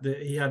the fact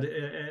that he had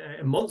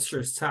a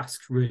monstrous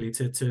task, really,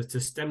 to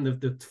stem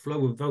the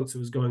flow of votes that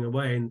was going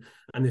away, and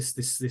this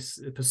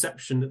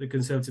perception that the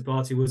Conservative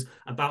Party was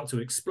about to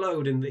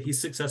explode, and that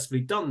he's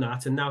successfully done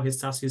that. And now his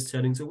task is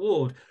turning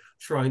toward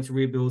trying to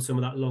rebuild some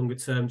of that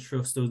longer-term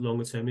trust, those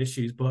longer-term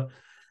issues. But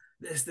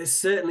there's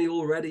certainly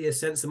already a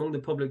sense among the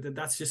public that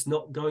that's just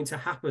not going to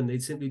happen. They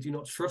simply do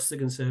not trust the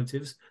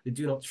Conservatives. They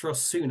do not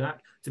trust Sunak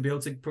to be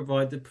able to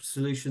provide the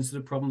solutions to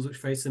the problems which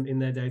face them in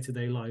their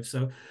day-to-day life.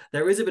 So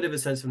there is a bit of a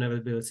sense of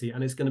inevitability,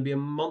 and it's going to be a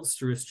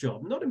monstrous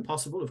job. Not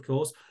impossible, of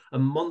course, a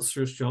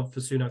monstrous job for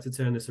Sunak to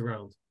turn this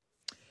around.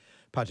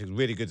 Patrick,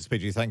 really good to speak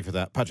to you. Thank you for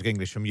that. Patrick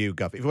English from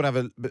YouGov. If you want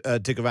to have a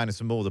dig around in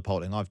some more of the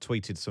polling, I've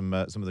tweeted some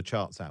of the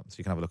charts out, so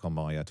you can have a look on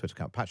my Twitter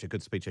account. Patrick,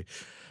 good to speak to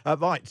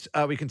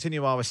you. We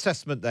continue our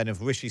assessment then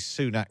of Rishi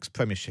Sunak's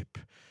premiership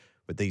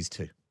with these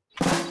two.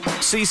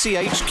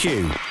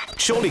 CCHQ,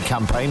 Chorley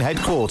Campaign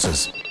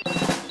Headquarters.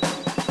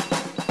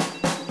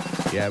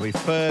 Yeah, we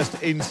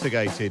first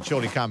instigated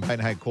Chorley Campaign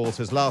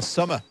Headquarters last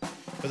summer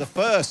for the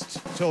first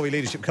Tory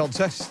leadership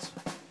contest.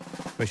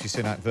 Rishi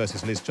Sunak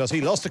versus Liz Truss. He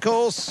lost, of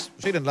course.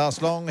 She didn't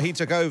last long. He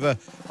took over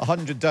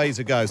 100 days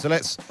ago. So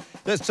let's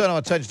turn our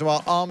attention to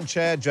our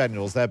armchair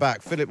generals. They're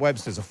back. Philip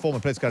Webster's a former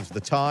political editor of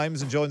The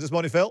Times and joins us.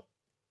 Morning, Phil.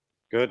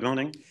 Good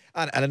morning.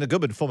 And Eleanor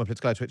Goodman, former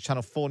political editor at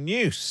Channel 4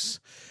 News.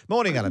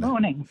 Morning, Eleanor.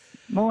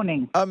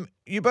 Morning.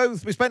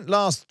 We spent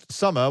last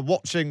summer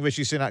watching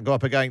Rishi Sunak go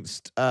up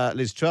against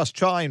Liz Truss,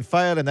 try and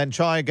fail and then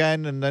try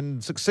again and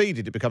then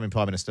succeeded at becoming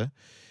Prime Minister.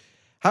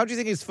 How do you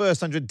think his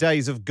first 100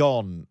 days have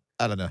gone,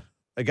 Eleanor?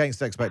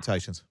 Against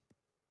expectations?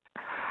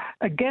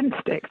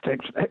 Against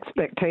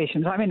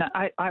expectations. I mean,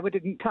 I would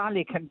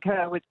entirely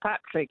concur with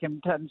Patrick in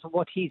terms of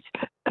what he's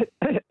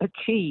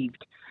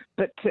achieved.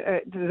 But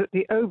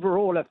the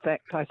overall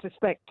effect, I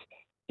suspect,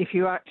 if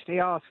you actually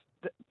ask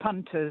the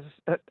punters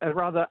a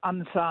rather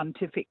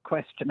unscientific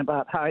question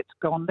about how it's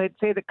gone, they'd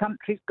say the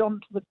country's gone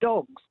to the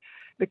dogs.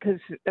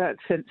 Because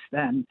since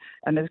then,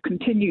 and has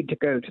continued to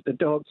go to the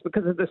dogs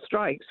because of the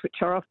strikes, which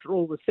are, after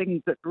all, the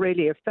things that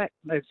really affect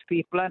most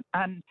people,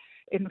 and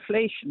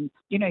inflation.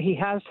 He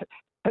has,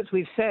 as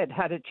we've said,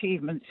 had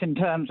achievements in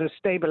terms of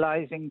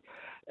stabilising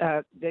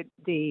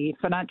the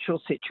financial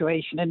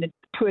situation, and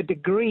to a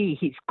degree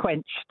he's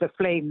quenched the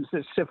flames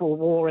of civil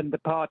war in the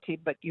party,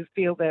 but you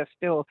feel they're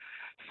still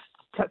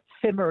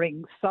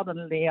simmering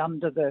sullenly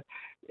under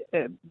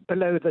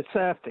below the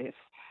surface.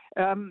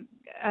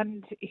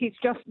 And he's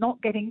just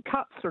not getting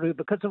cut through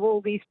because of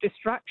all these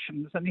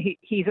distractions. And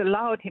he's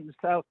allowed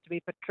himself to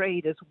be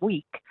portrayed as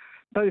weak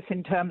both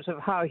in terms of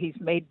how he's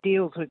made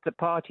deals with the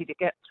party to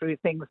get through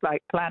things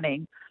like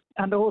planning,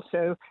 and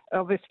also,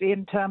 obviously,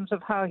 in terms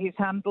of how he's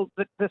handled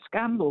the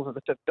scandals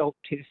that have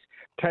dogged his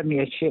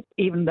premiership,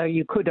 even though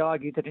you could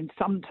argue that in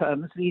some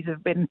terms these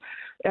have been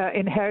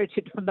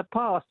inherited from the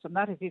past, and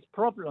that is his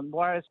problem,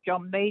 whereas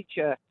John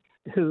Major,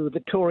 who the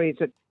Tories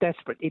are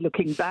desperately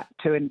looking back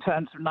to in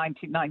terms of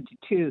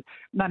 1992,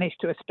 managed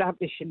to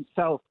establish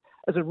himself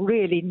as a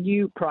really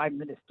new prime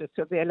minister,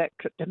 so the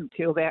electorate didn't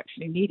feel they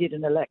actually needed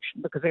an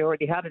election because they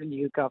already had a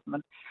new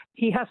government.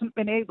 He hasn't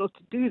been able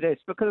to do this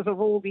because of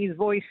all these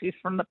voices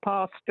from the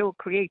past still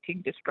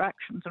creating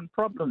distractions and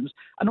problems.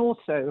 And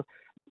also,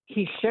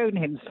 he's shown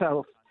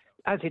himself,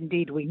 as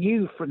indeed we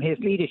knew from his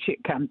leadership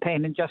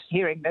campaign, and just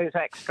hearing those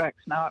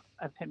extracts now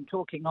of him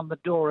talking on the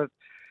door of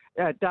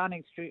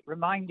Downing Street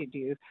reminded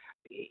you,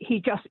 he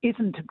just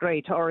isn't a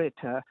great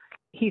orator.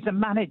 He's a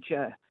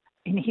manager,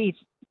 and he's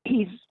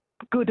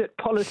good at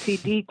policy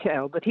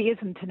detail, but he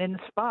isn't an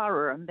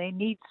inspirer, and they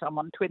need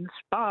someone to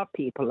inspire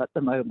people at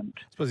the moment.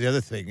 I suppose the other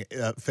thing,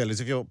 Phil,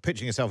 is if you're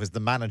pitching yourself as the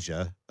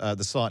manager,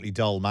 the slightly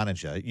dull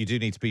manager, you do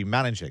need to be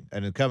managing.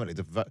 And currently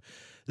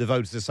the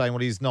voters are saying, well,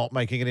 he's not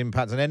making an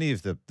impact on any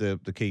of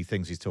the key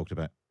things he's talked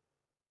about.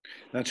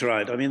 That's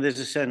right. I mean, there's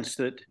a sense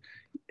that,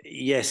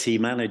 yes, he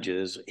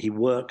manages, he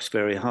works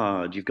very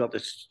hard. You've got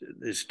this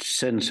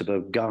sense of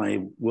a guy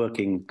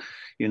working,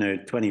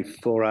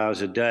 24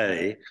 hours a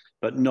day,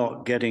 but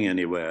not getting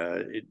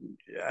anywhere.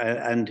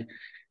 And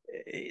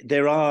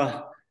there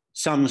are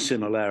some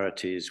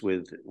similarities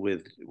with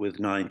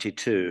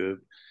 92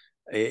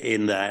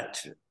 in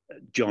that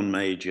John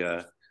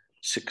Major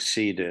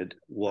succeeded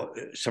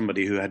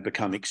somebody who had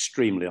become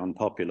extremely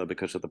unpopular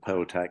because of the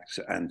poll tax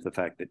and the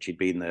fact that she'd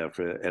been there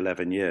for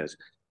 11 years.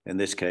 In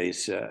this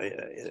case,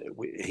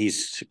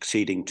 he's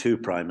succeeding two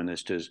prime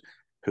ministers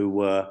who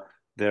were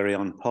very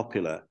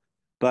unpopular.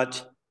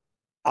 But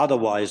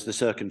otherwise, the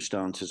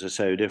circumstances are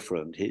so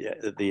different.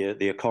 The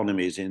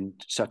economy is in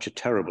such a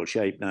terrible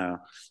shape now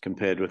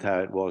compared with how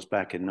it was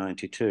back in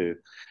 92.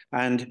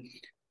 And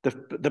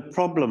the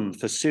problem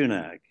for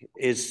Sunak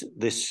is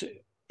this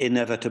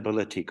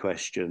inevitability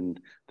question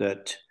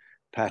that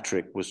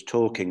Patrick was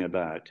talking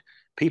about.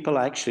 People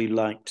actually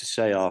like to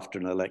say after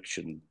an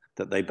election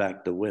that they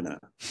backed the winner.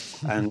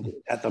 And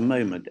at the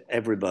moment,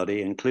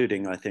 everybody,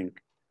 including, I think,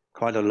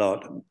 quite a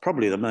lot,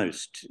 probably the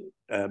most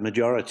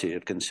majority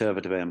of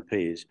Conservative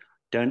MPs,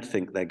 don't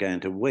think they're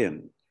going to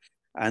win.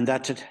 And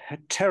that's a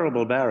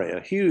terrible barrier,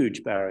 a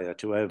huge barrier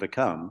to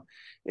overcome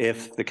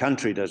if the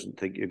country doesn't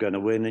think you're going to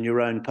win and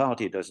your own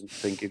party doesn't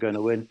think you're going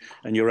to win,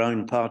 and your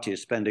own party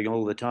is spending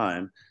all the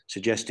time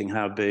suggesting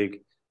how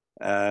big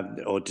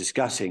or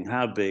discussing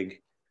how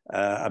big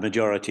a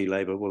majority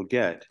Labour will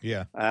get.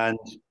 Yeah. And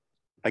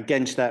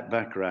against that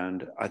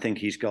background, I think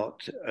he's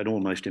got an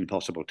almost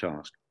impossible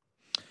task.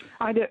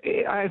 I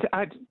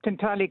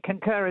entirely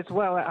concur as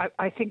well.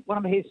 I think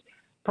one of his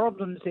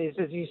problems is,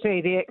 as you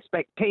say, the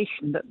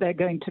expectation that they're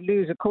going to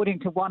lose. According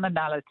to one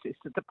analysis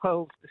of the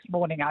polls this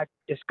morning, I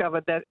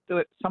discovered that there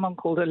was someone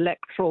called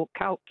Electoral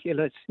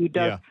Calculus who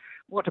does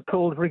what are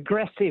called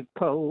regressive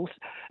polls,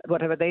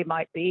 whatever they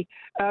might be,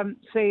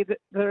 say that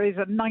there is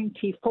a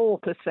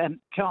 94%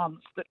 chance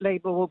that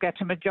Labour will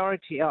get a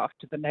majority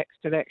after the next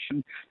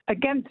election.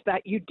 Against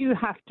that, you do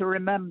have to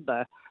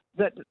remember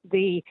that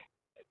the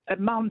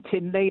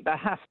mountain Labour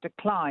has to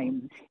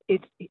climb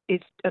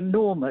is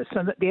enormous,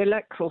 and that the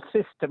electoral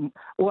system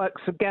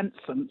works against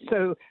them.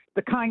 So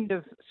the kind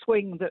of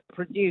swing that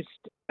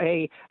produced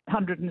a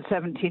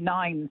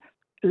 179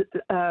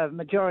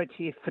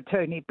 majority for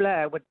Tony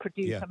Blair would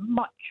produce a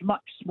much,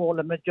 much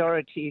smaller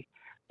majority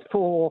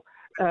for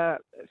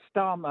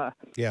Starmer.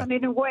 Yeah. And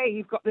in a way,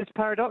 you've got this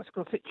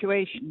paradoxical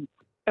situation.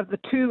 Of the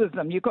two of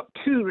them, you've got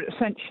two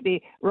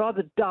essentially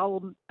rather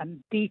dull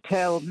and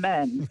detailed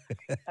men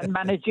and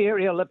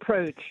managerial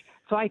approach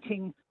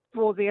fighting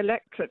for the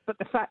electorate. But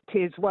the fact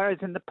is, whereas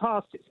in the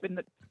past it's been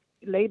that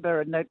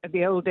Labour in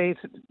the old days,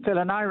 Phil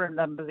and I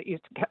remember, that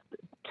used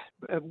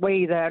to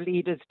weigh their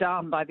leaders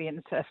down by the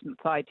incessant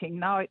fighting.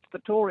 Now it's the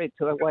Tories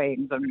who are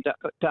weighing them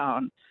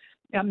down.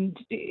 And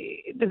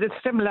the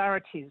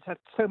similarities are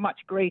so much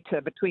greater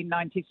between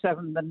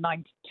 97 and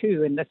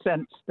 92 in the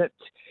sense that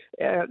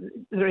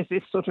there is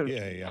this sort of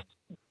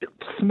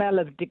smell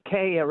of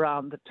decay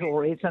around the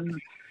Tories, and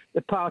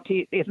the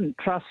party isn't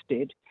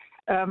trusted.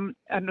 And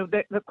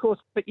of course,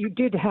 but you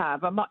did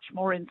have a much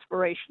more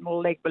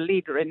inspirational Labour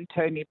leader in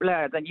Tony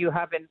Blair than you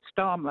have in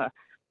Starmer.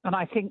 And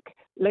I think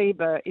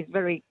Labour is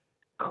very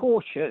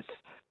cautious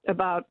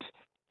about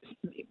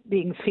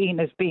being seen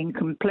as being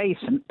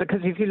complacent,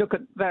 because if you look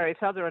at various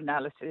other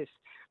analysis,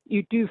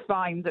 you do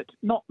find that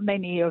not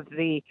many of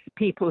the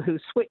people who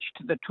switched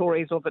to the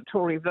Tories or the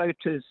Tory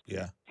voters,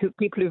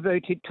 people who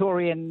voted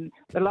Tory in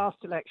the last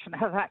election,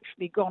 have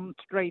actually gone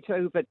straight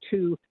over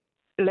to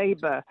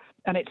Labour,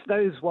 and it's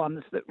those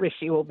ones that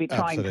Rishi will be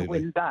trying to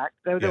win back,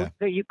 though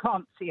you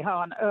can't see how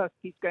on earth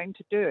he's going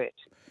to do it.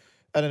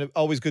 And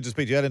always good to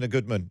speak to you, Eleanor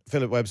Goodman,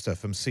 Philip Webster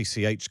from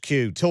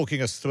CCHQ,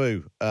 talking us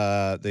through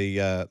the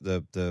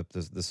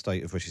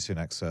state of Rishi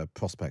Sunak's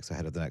prospects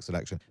ahead of the next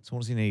election. So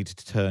what does he need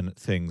to turn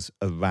things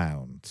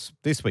around?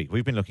 This week,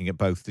 we've been looking at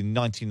both the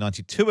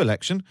 1992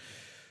 election,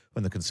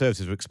 when the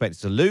Conservatives were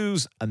expected to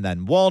lose and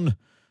then won,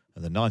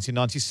 and the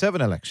 1997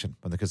 election,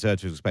 when the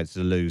Conservatives were expected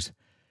to lose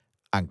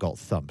and got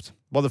thumped.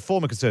 Well, the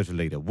former Conservative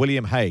leader,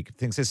 William Hague,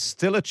 thinks there's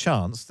still a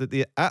chance that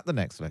at the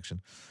next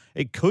election,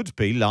 it could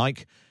be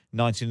like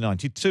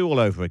 1992 all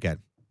over again.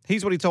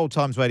 Here's what he told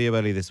Times Radio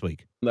earlier this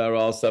week. There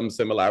are some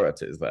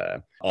similarities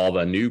there of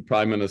a new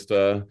prime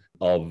minister,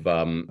 of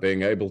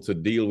being able to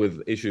deal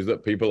with issues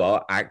that people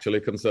are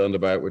actually concerned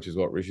about, which is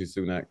what Rishi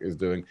Sunak is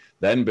doing,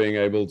 then being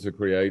able to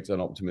create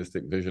an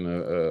optimistic vision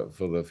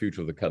for the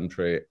future of the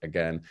country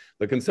again.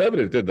 The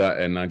Conservatives did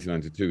that in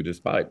 1992,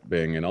 despite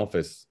being in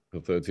office for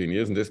 13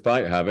 years and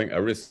despite having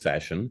a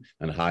recession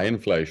and high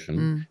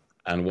inflation.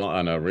 And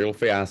a real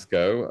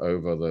fiasco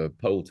over the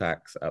poll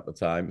tax at the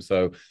time.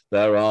 So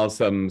there are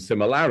some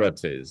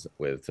similarities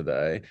with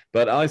today.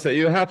 But I say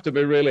you have to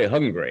be really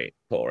hungry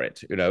for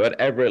it, at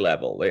every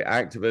level. The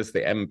activists,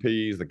 the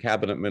MPs, the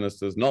cabinet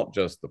ministers, not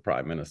just the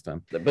prime minister.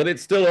 But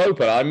it's still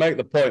open. I make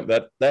the point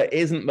that there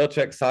isn't much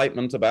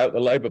excitement about the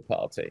Labour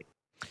Party.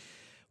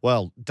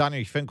 Well,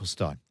 Danny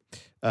Finkelstein,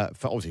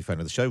 obviously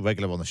friend of the show,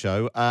 regular on the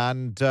show,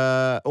 and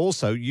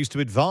also used to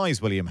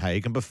advise William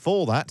Hague. And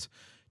before that,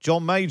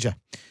 John Major.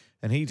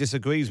 And he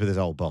disagrees with his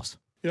old boss.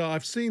 Yeah,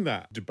 I've seen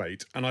that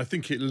debate, and I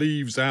think it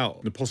leaves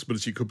out the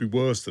possibility it could be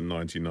worse than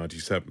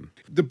 1997.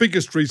 The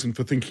biggest reason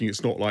for thinking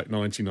it's not like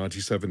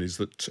 1997 is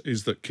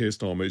that Keir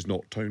Starmer is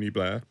not Tony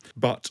Blair.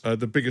 But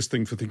the biggest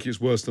thing for thinking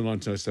it's worse than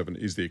 1997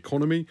 is the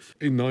economy.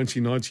 In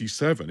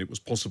 1997, it was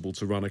possible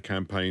to run a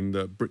campaign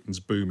that Britain's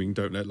booming,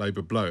 don't let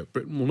Labour blow it.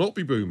 Britain will not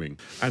be booming.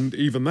 And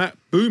even that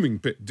booming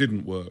bit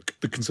didn't work.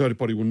 The Conservative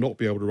Party will not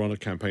be able to run a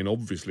campaign,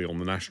 obviously, on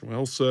the National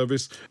Health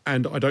Service,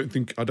 and I don't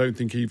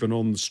think even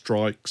on the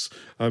strikes.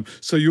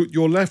 So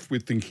you're left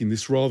with thinking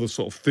this rather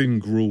sort of thin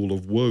gruel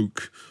of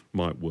woke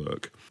might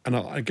work. And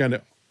I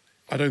don't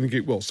think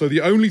it will. So the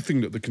only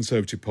thing that the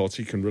Conservative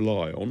Party can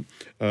rely on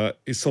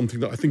is something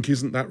that I think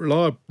isn't that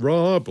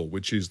reliable,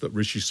 which is that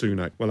Rishi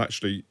Sunak, well,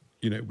 actually,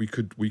 we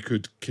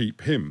could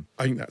keep him.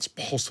 I think that's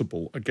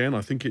possible. Again,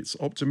 I think it's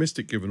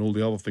optimistic given all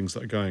the other things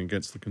that are going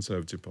against the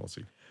Conservative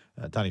Party.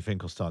 Danny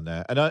Finkelstein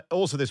there. And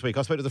also this week,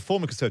 I spoke to the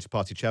former Conservative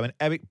Party chairman,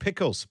 Eric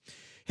Pickles.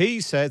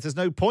 He says there's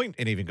no point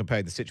in even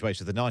comparing the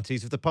situation of the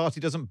 90s if the party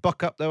doesn't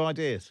buck up their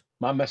ideas.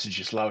 My message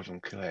is loud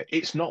and clear.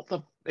 It's not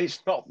the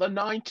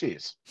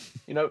 90s.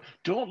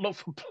 Don't look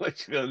for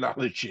political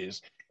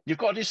analogies. You've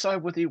got to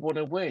decide whether you want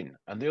to win.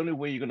 And the only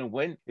way you're going to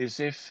win is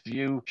if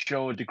you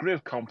show a degree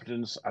of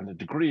competence and a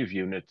degree of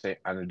unity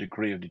and a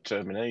degree of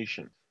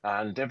determination.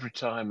 And every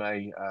time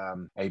a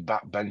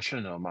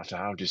backbencher, no matter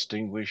how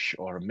distinguished,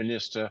 or a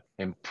minister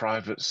in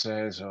private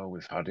says, "Oh,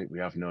 we've had it, we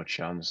have no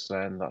chance,"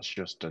 then that's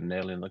just a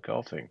nail in the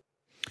coffin.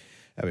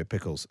 Eric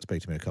Pickles spoke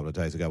to me a couple of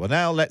days ago. Well,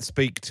 now let's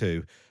speak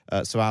to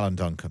Sir Alan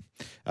Duncan,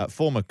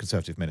 former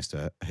Conservative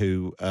minister,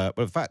 who,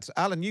 in fact,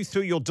 Alan, you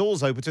threw your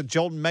doors open to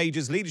John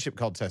Major's leadership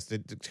contest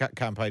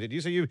campaign, didn't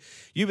you? So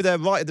you were there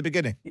right at the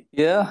beginning.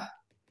 Yeah.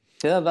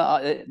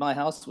 My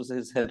house was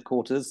his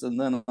headquarters, and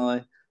then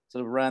I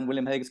sort of ran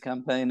William Hague's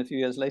campaign a few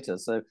years later.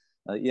 So,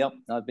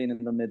 I've been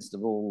in the midst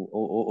of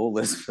all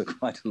this for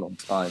quite a long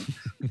time.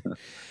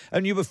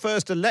 And you were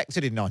first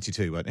elected in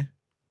 92, weren't you?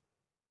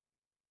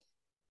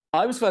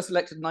 I was first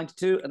elected in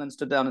 92 and then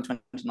stood down in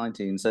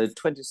 2019. So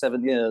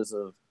 27 years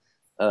of,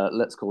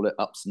 let's call it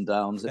ups and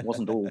downs. It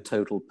wasn't all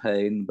total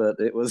pain, but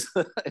it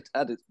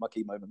had its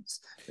mucky moments.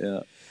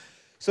 Yeah.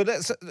 So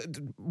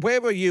where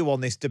were you on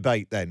this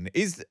debate then?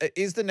 Is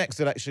the next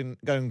election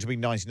going to be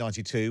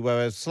 1992,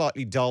 where a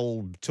slightly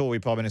dull Tory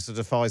Prime Minister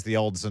defies the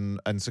odds and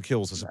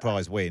secures a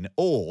surprise win?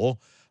 Or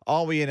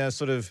are we in a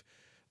sort of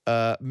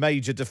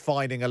major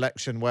defining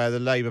election where the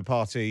Labour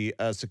Party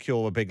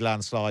secure a big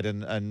landslide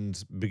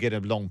and begin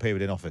a long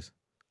period in office?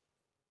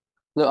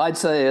 Look, I'd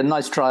say a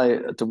nice try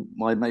to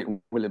my mate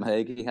William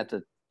Hague. He had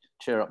to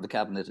cheer up the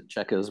cabinet at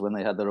Chequers when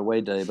they had their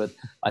away day, but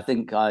I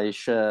think I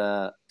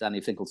share Danny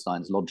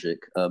Finkelstein's logic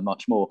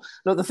much more.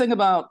 Look, the thing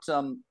about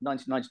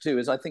 1992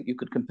 is I think you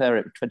could compare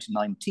it with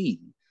 2019,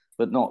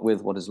 but not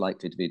with what is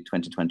likely to be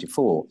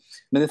 2024. I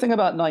mean, the thing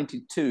about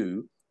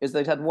 92 is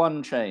they'd had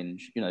one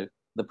change.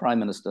 The Prime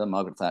Minister,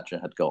 Margaret Thatcher,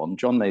 had gone.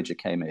 John Major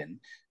came in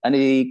and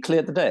he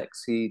cleared the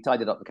decks. He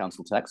tidied up the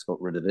council tax,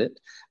 got rid of it.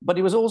 But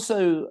he was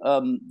also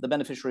the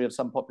beneficiary of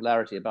some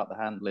popularity about the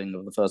handling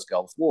of the first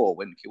Gulf War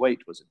when Kuwait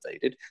was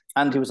invaded,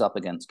 and he was up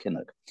against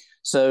Kinnock.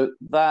 So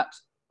that,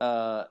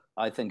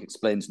 I think,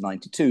 explains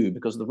 92,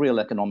 because the real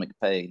economic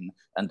pain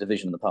and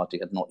division of the party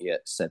had not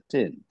yet set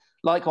in.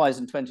 Likewise,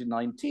 in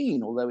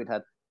 2019, although it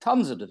had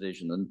tons of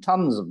division and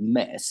tons of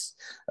mess,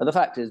 the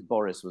fact is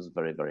Boris was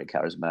very, very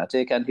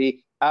charismatic, and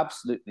he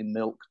absolutely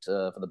milked,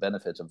 for the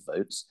benefit of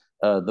votes,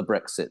 the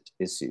Brexit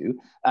issue,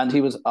 and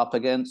he was up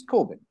against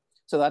Corbyn.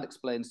 So that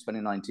explains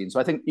 2019. So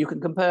I think you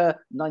can compare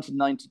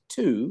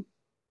 1992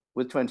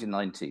 with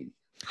 2019.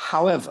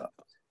 However,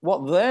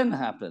 what then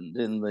happened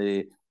in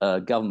the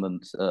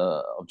government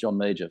of John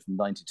Major from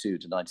 92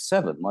 to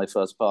 97, my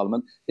first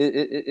parliament,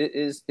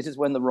 it is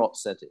when the rot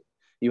set in.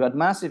 You had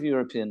massive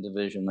European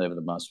division over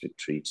the Maastricht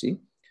Treaty.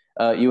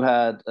 You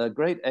had a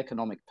great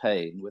economic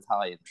pain with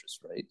high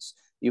interest rates.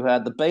 You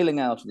had the bailing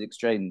out of the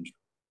exchange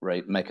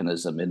rate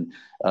mechanism in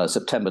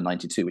September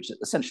 92, which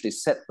essentially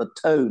set the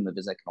tone of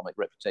his economic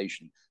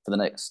reputation for the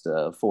next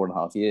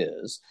 4.5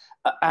 years.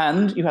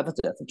 And you had the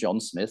death of John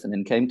Smith, and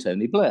in came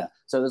Tony Blair.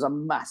 So there's a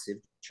massive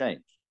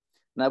change.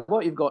 Now,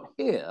 what you've got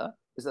here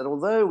is that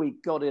although we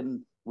got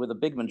in with a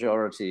big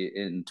majority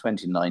in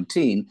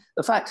 2019,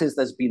 the fact is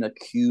there's been a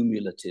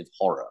cumulative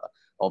horror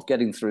of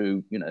getting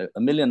through, 1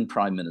 million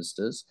prime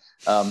ministers,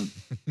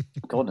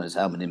 God knows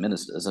how many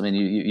ministers. I mean,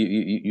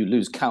 you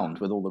lose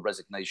count with all the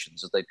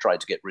resignations as they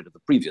tried to get rid of the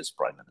previous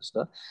prime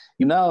minister.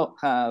 You now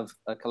have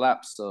a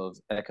collapse of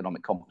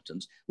economic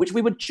competence, which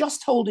we were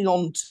just holding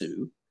on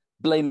to,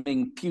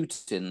 blaming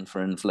Putin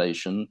for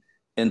inflation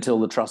until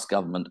the Truss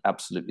government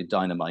absolutely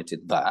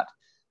dynamited that.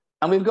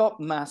 And we've got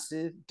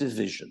massive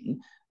division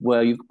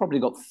where you've probably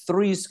got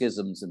 3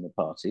 schisms in the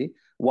party,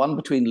 one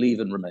between Leave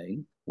and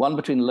Remain, one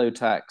between low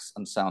tax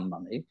and sound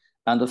money,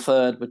 and a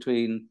third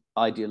between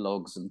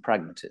ideologues and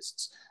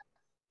pragmatists.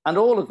 And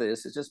all of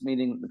this is just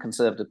meaning the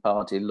Conservative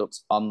Party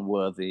looks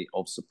unworthy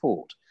of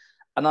support.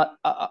 And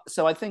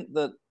so I think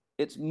that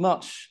it's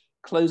much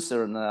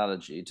closer an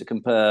analogy to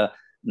compare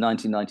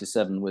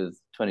 1997 with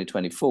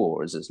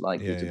 2024 as it's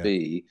likely to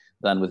be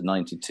than with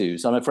 92.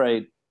 So I'm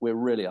afraid we're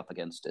really up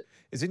against it.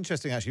 It's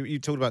interesting, actually. You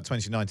talked about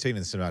 2019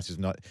 and the similarities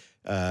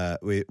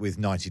with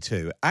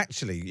 92.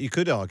 Actually, you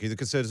could argue the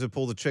Conservatives have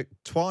pulled the trick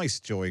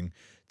twice during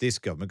this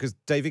government because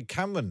David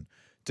Cameron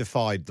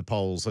defied the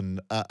polls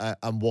and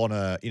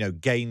won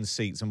gained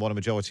seats and won a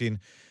majority in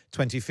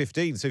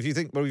 2015. So if you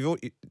think, well,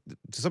 to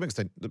some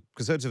extent, the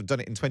Conservatives have done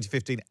it in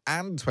 2015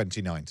 and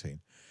 2019,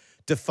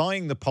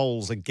 defying the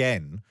polls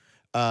again.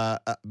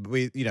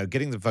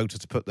 Getting the voters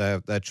to put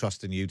their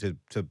trust in you to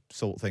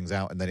sort things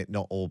out and then it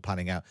not all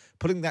panning out.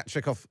 Pulling that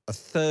trick off a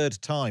third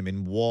time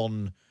in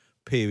one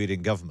period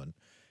in government,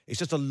 it's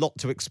just a lot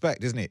to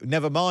expect, isn't it?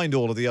 Never mind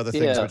all of the other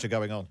things which are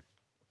going on.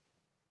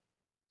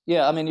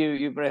 Yeah, I mean,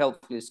 you very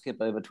helpfully skip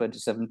over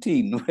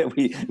 2017, where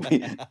we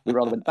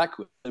rather went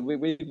backward.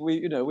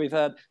 We've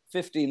had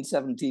 15,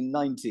 17,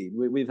 19.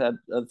 We've had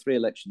 3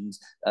 elections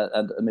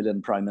and 1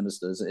 million prime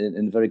ministers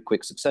in very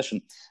quick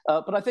succession.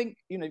 But I think,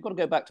 you've got to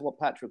go back to what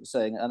Patrick was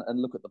saying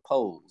and look at the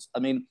polls. I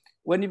mean,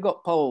 when you've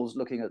got polls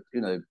looking at,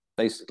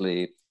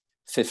 basically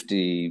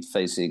 50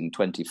 facing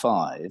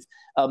 25,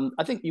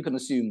 I think you can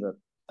assume that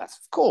that's,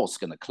 of course,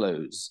 going to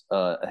close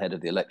ahead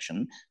of the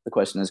election. The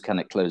question is, can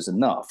it close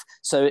enough?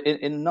 So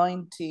in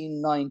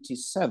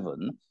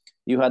 1997,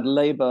 you had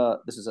Labour,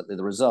 this is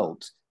the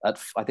result, at,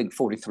 I think,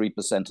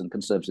 43% and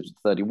Conservatives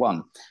at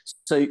 31%.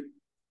 So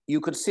you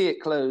could see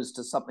it close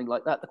to something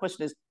like that. The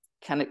question is,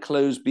 can it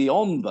close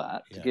beyond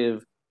that to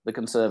give the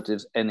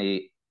Conservatives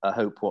any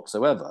hope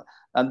whatsoever?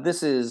 And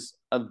this is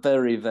a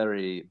very,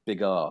 very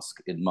big ask,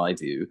 in my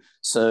view.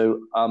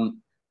 So,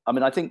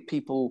 I think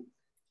people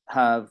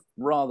have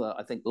rather,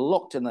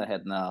 locked in their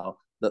head now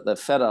that they're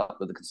fed up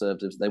with the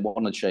Conservatives. They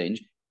want to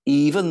change,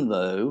 even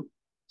though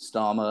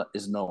Starmer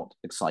is not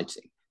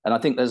exciting. And I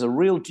think there's a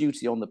real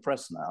duty on the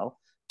press now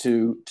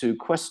to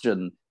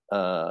question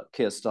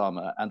Keir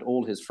Starmer and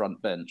all his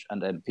front bench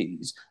and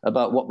MPs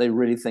about what they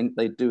really think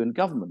they do in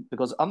government.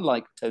 Because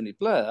unlike Tony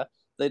Blair,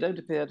 they don't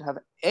appear to have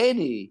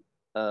any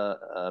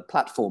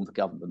platform for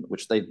government,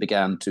 which they've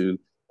begun to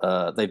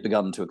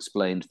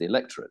explain to the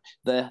electorate.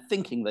 They're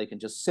thinking they can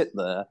just sit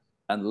there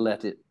and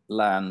let it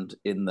land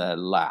in their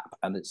lap.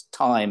 And it's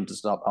time to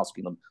start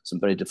asking them some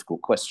very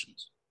difficult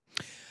questions.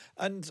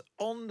 And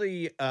on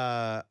the,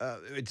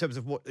 in terms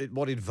of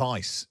what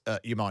advice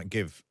you might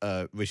give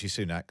Rishi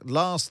Sunak,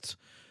 last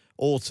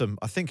autumn,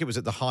 I think it was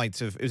at the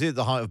height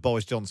of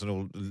Boris Johnson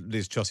or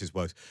Liz Truss's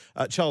woes.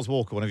 Charles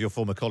Walker, one of your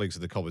former colleagues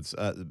of the Commons,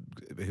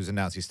 who's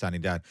announced he's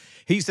standing down,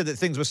 he said that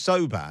things were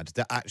so bad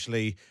that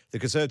actually the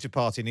Conservative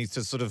Party needs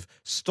to sort of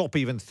stop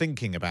even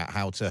thinking about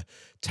how to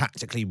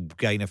tactically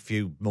gain a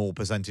few more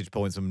percentage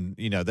points. And,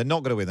 they're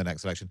not going to win the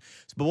next election.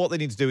 But what they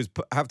need to do is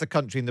have the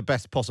country in the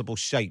best possible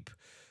shape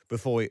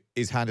before it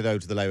is handed over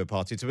to the Labour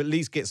Party to at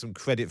least get some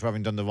credit for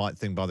having done the right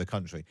thing by the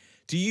country.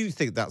 Do you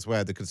think that's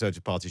where the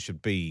Conservative Party should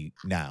be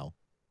now?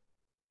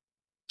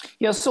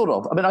 Yeah, sort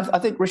of. I mean, I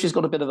think Rishi's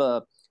got a bit of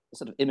a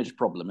sort of image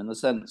problem in the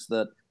sense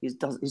that he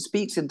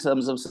speaks in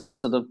terms of sort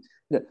of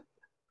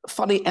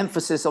funny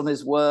emphasis on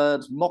his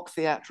words, mock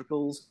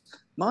theatricals.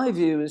 My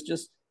view is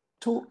just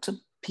talk to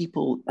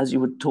people as you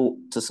would talk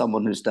to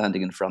someone who's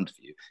standing in front of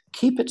you.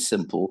 Keep it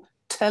simple,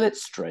 tell it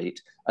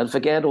straight, and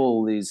forget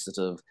all these sort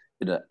of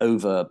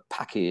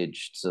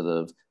over-packaged sort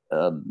of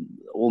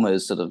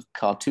almost sort of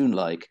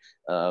cartoon-like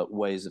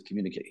ways of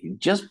communicating.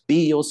 Just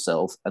be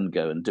yourself and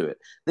go and do it.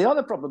 The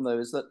other problem, though,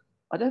 is that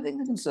I don't think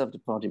the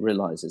Conservative Party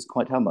realises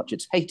quite how much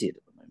it's hated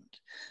at the moment.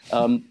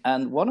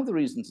 And one of the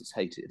reasons it's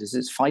hated is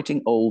it's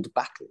fighting old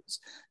battles.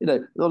 You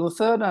know, on the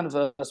third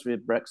anniversary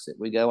of Brexit,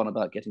 we go on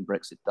about getting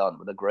Brexit done,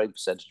 when a great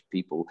percentage of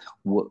people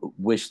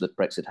wish that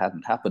Brexit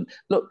hadn't happened.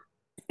 Look,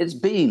 it's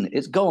been,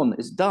 it's gone,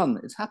 it's done,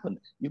 it's happened.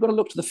 You've got to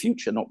look to the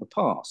future, not the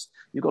past.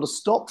 You've got to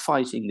stop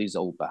fighting these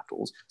old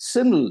battles.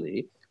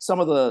 Similarly, some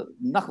of the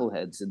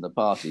knuckleheads in the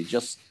party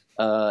just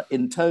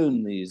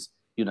intone these,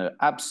 you know,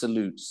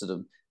 absolute sort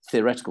of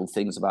theoretical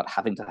things about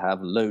having to have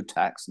low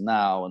tax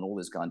now and all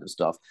this kind of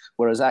stuff,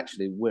 whereas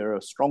actually we're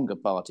a stronger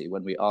party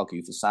when we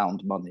argue for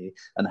sound money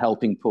and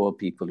helping poor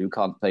people who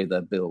can't pay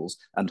their bills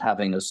and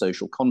having a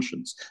social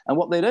conscience. And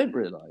what they don't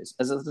realise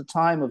is at the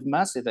time of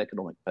massive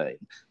economic pain,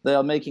 they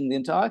are making the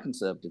entire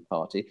Conservative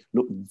Party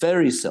look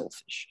very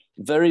selfish,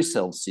 very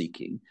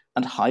self-seeking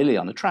and highly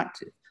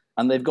unattractive.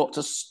 And they've got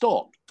to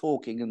stop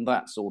talking in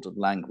that sort of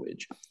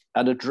language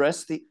and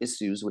address the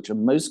issues which are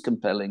most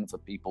compelling for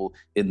people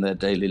in their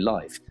daily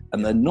life.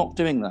 And they're not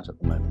doing that at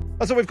the moment.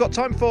 That's all we've got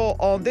time for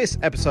on this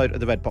episode of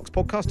the Red Box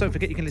Podcast. Don't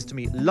forget you can listen to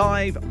me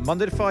live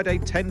Monday to Friday,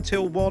 10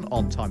 till 1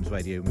 on Times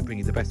Radio. And we bring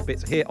you the best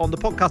bits here on the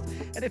podcast.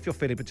 And if you're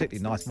feeling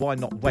particularly nice, why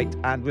not wait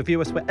and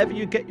review us wherever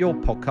you get your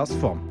podcasts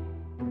from.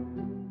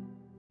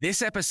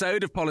 This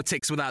episode of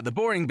Politics Without the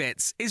Boring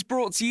Bits is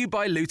brought to you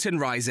by Luton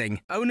Rising,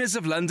 owners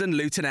of London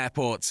Luton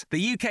Airport,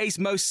 the UK's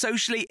most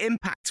socially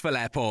impactful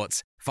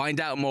airport.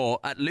 Find out more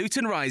at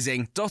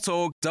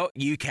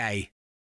lutonrising.org.uk.